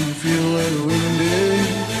 Can you feel where the wind is?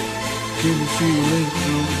 Can you feel it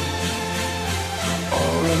through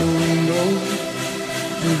all of the windows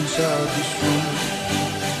inside this room?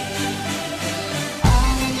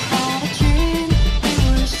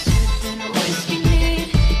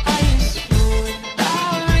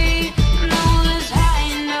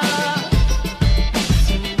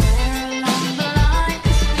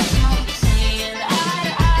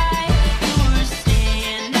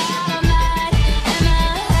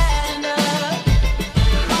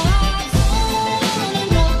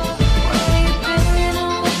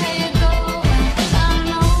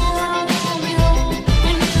 Home.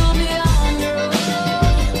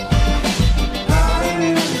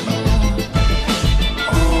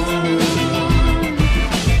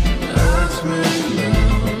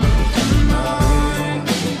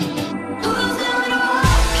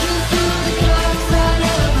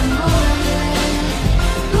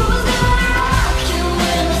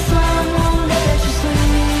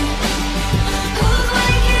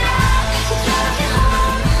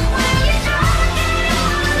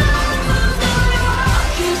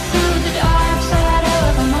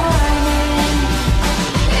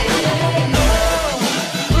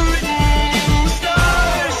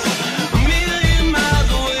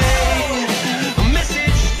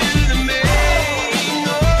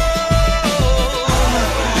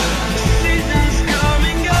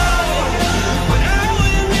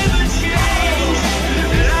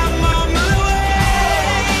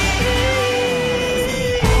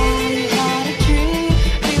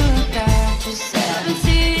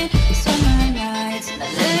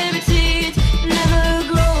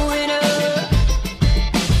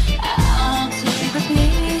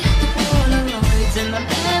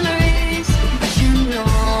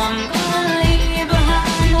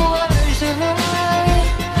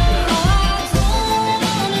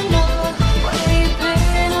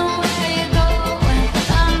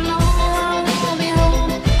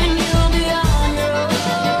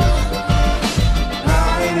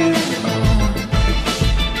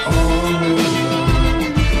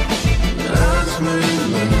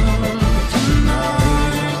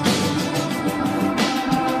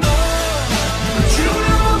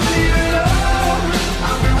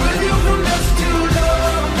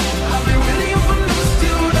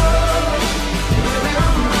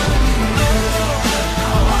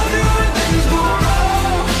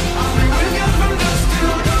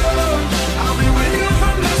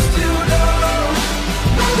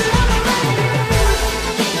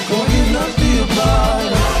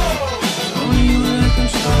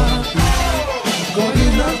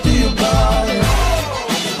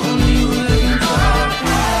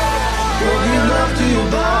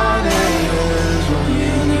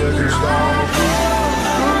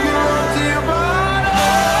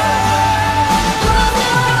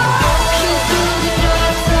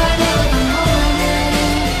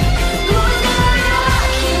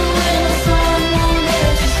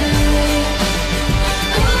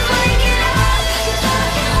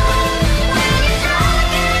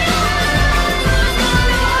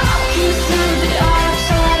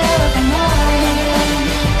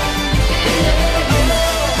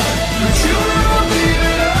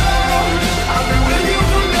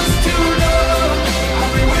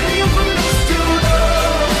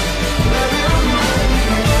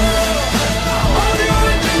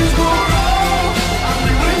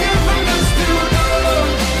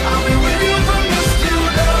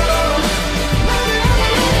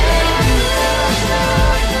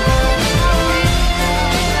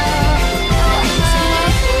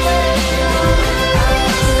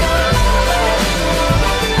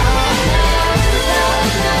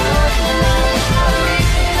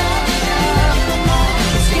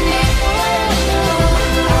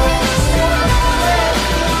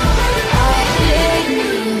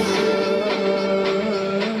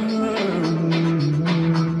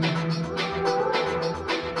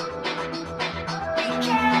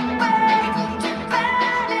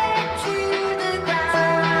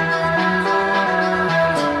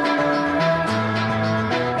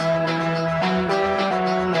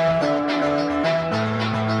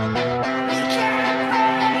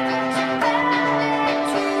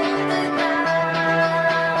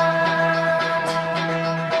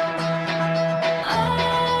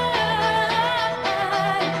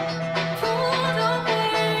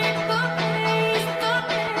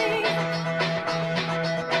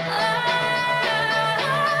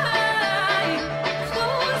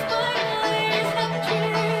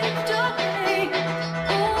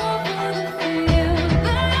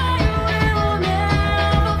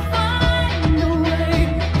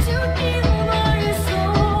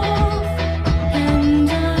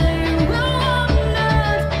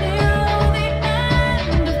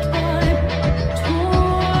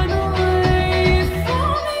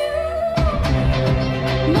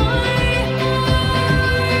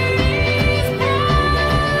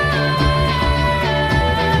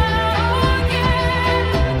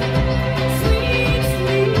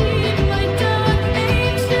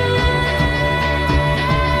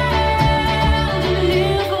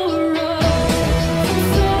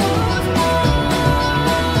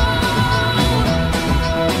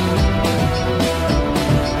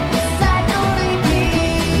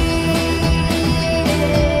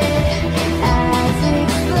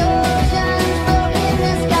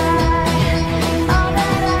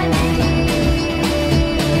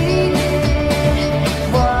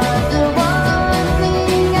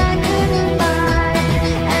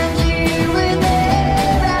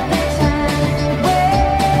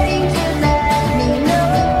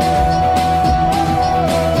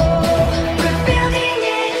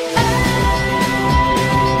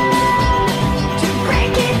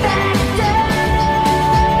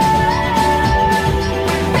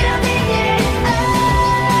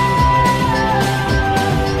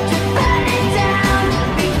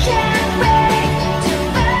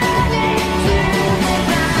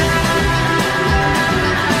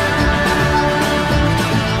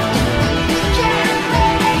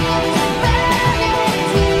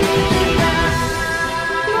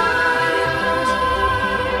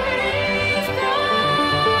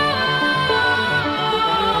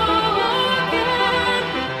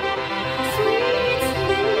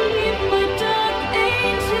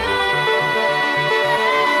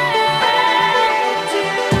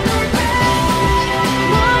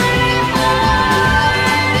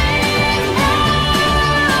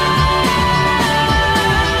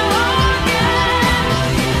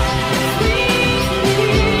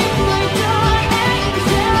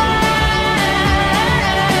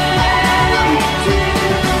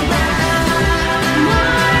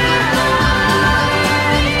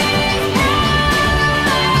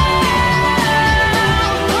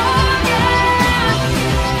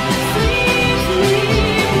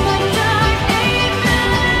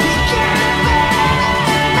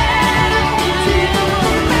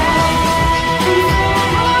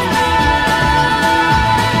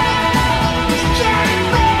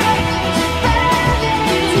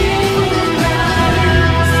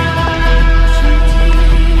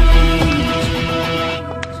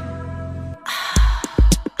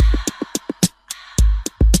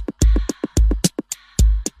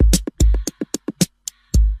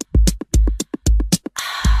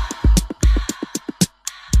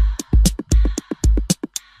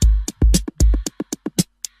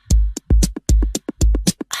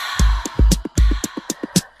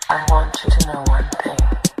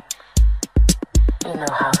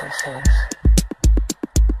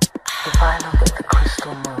 If I look at the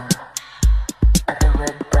crystal moon, at the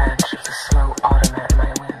red branch of the slow autumn at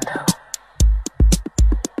my window,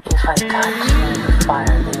 if I touch in the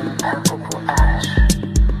fire the impalpable ash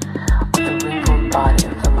of the wrinkled body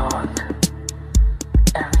of the log,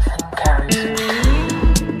 everything carries me too,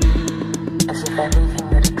 as if everything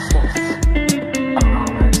that exists,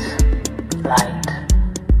 aromas, light,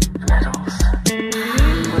 metals,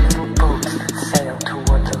 were little boats that sail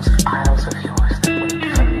toward those isles of yours that wait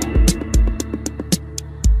for me.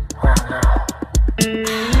 Well now,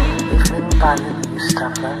 if little by little you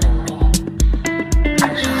stop loving me,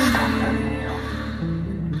 I shall stop loving you,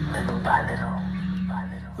 little by little, by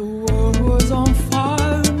little. The world was on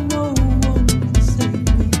fire and no one could save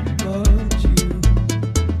me but you.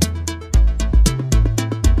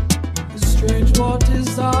 The strange what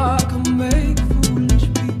desire can make foolish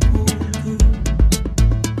people do.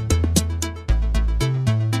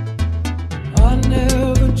 I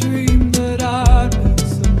never dreamed that I'd meet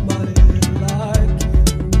somebody like you.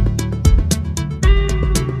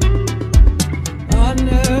 I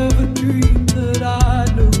never dreamed that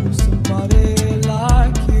I'd know somebody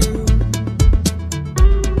like you.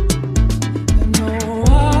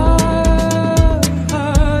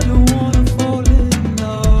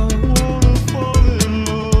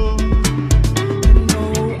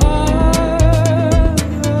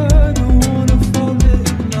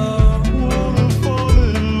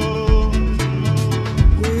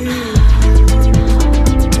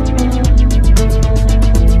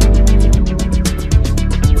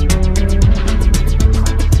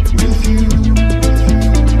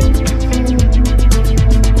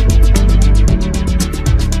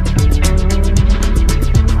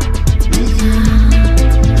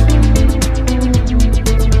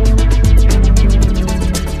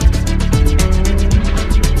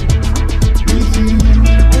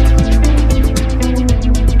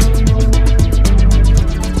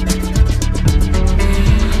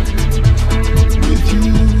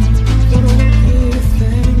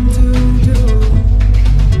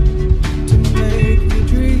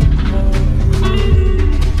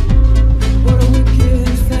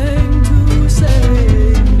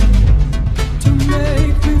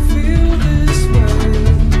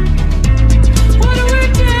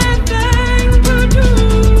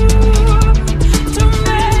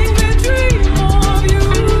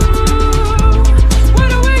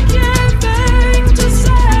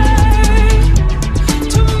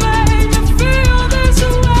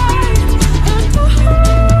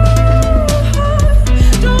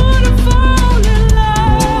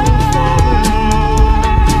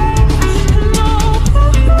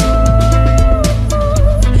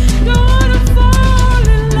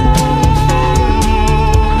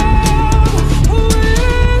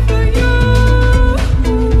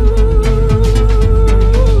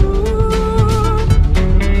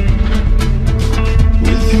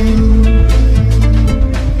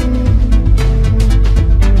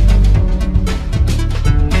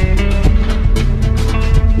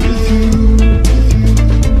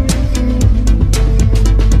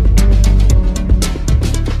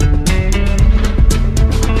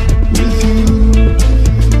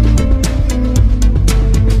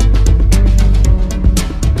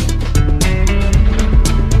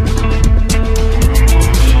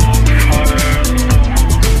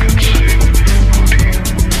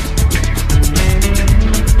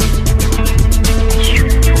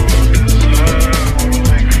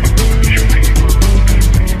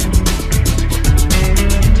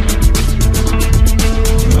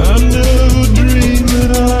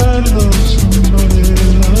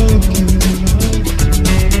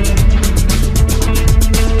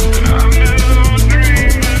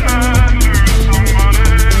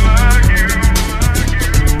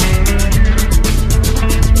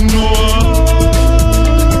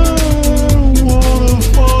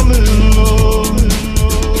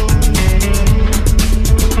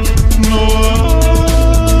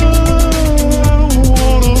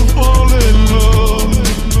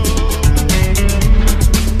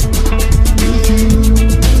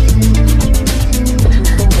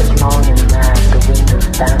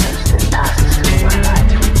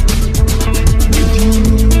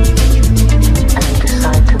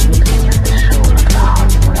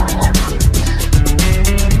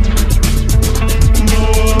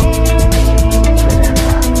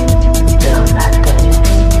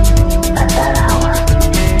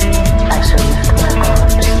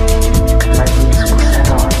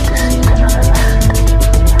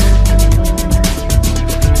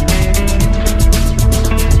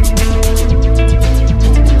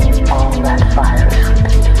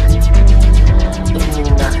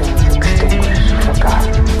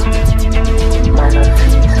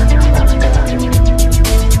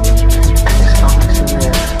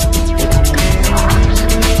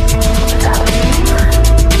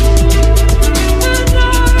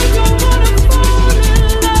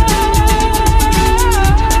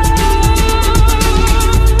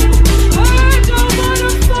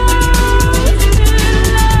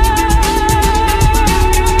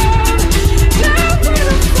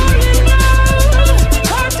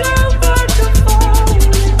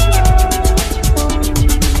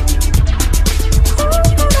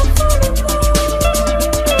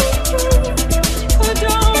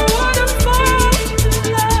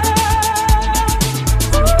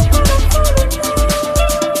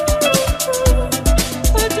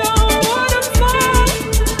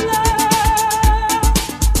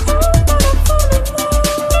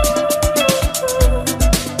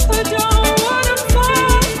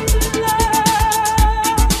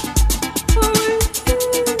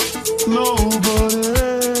 What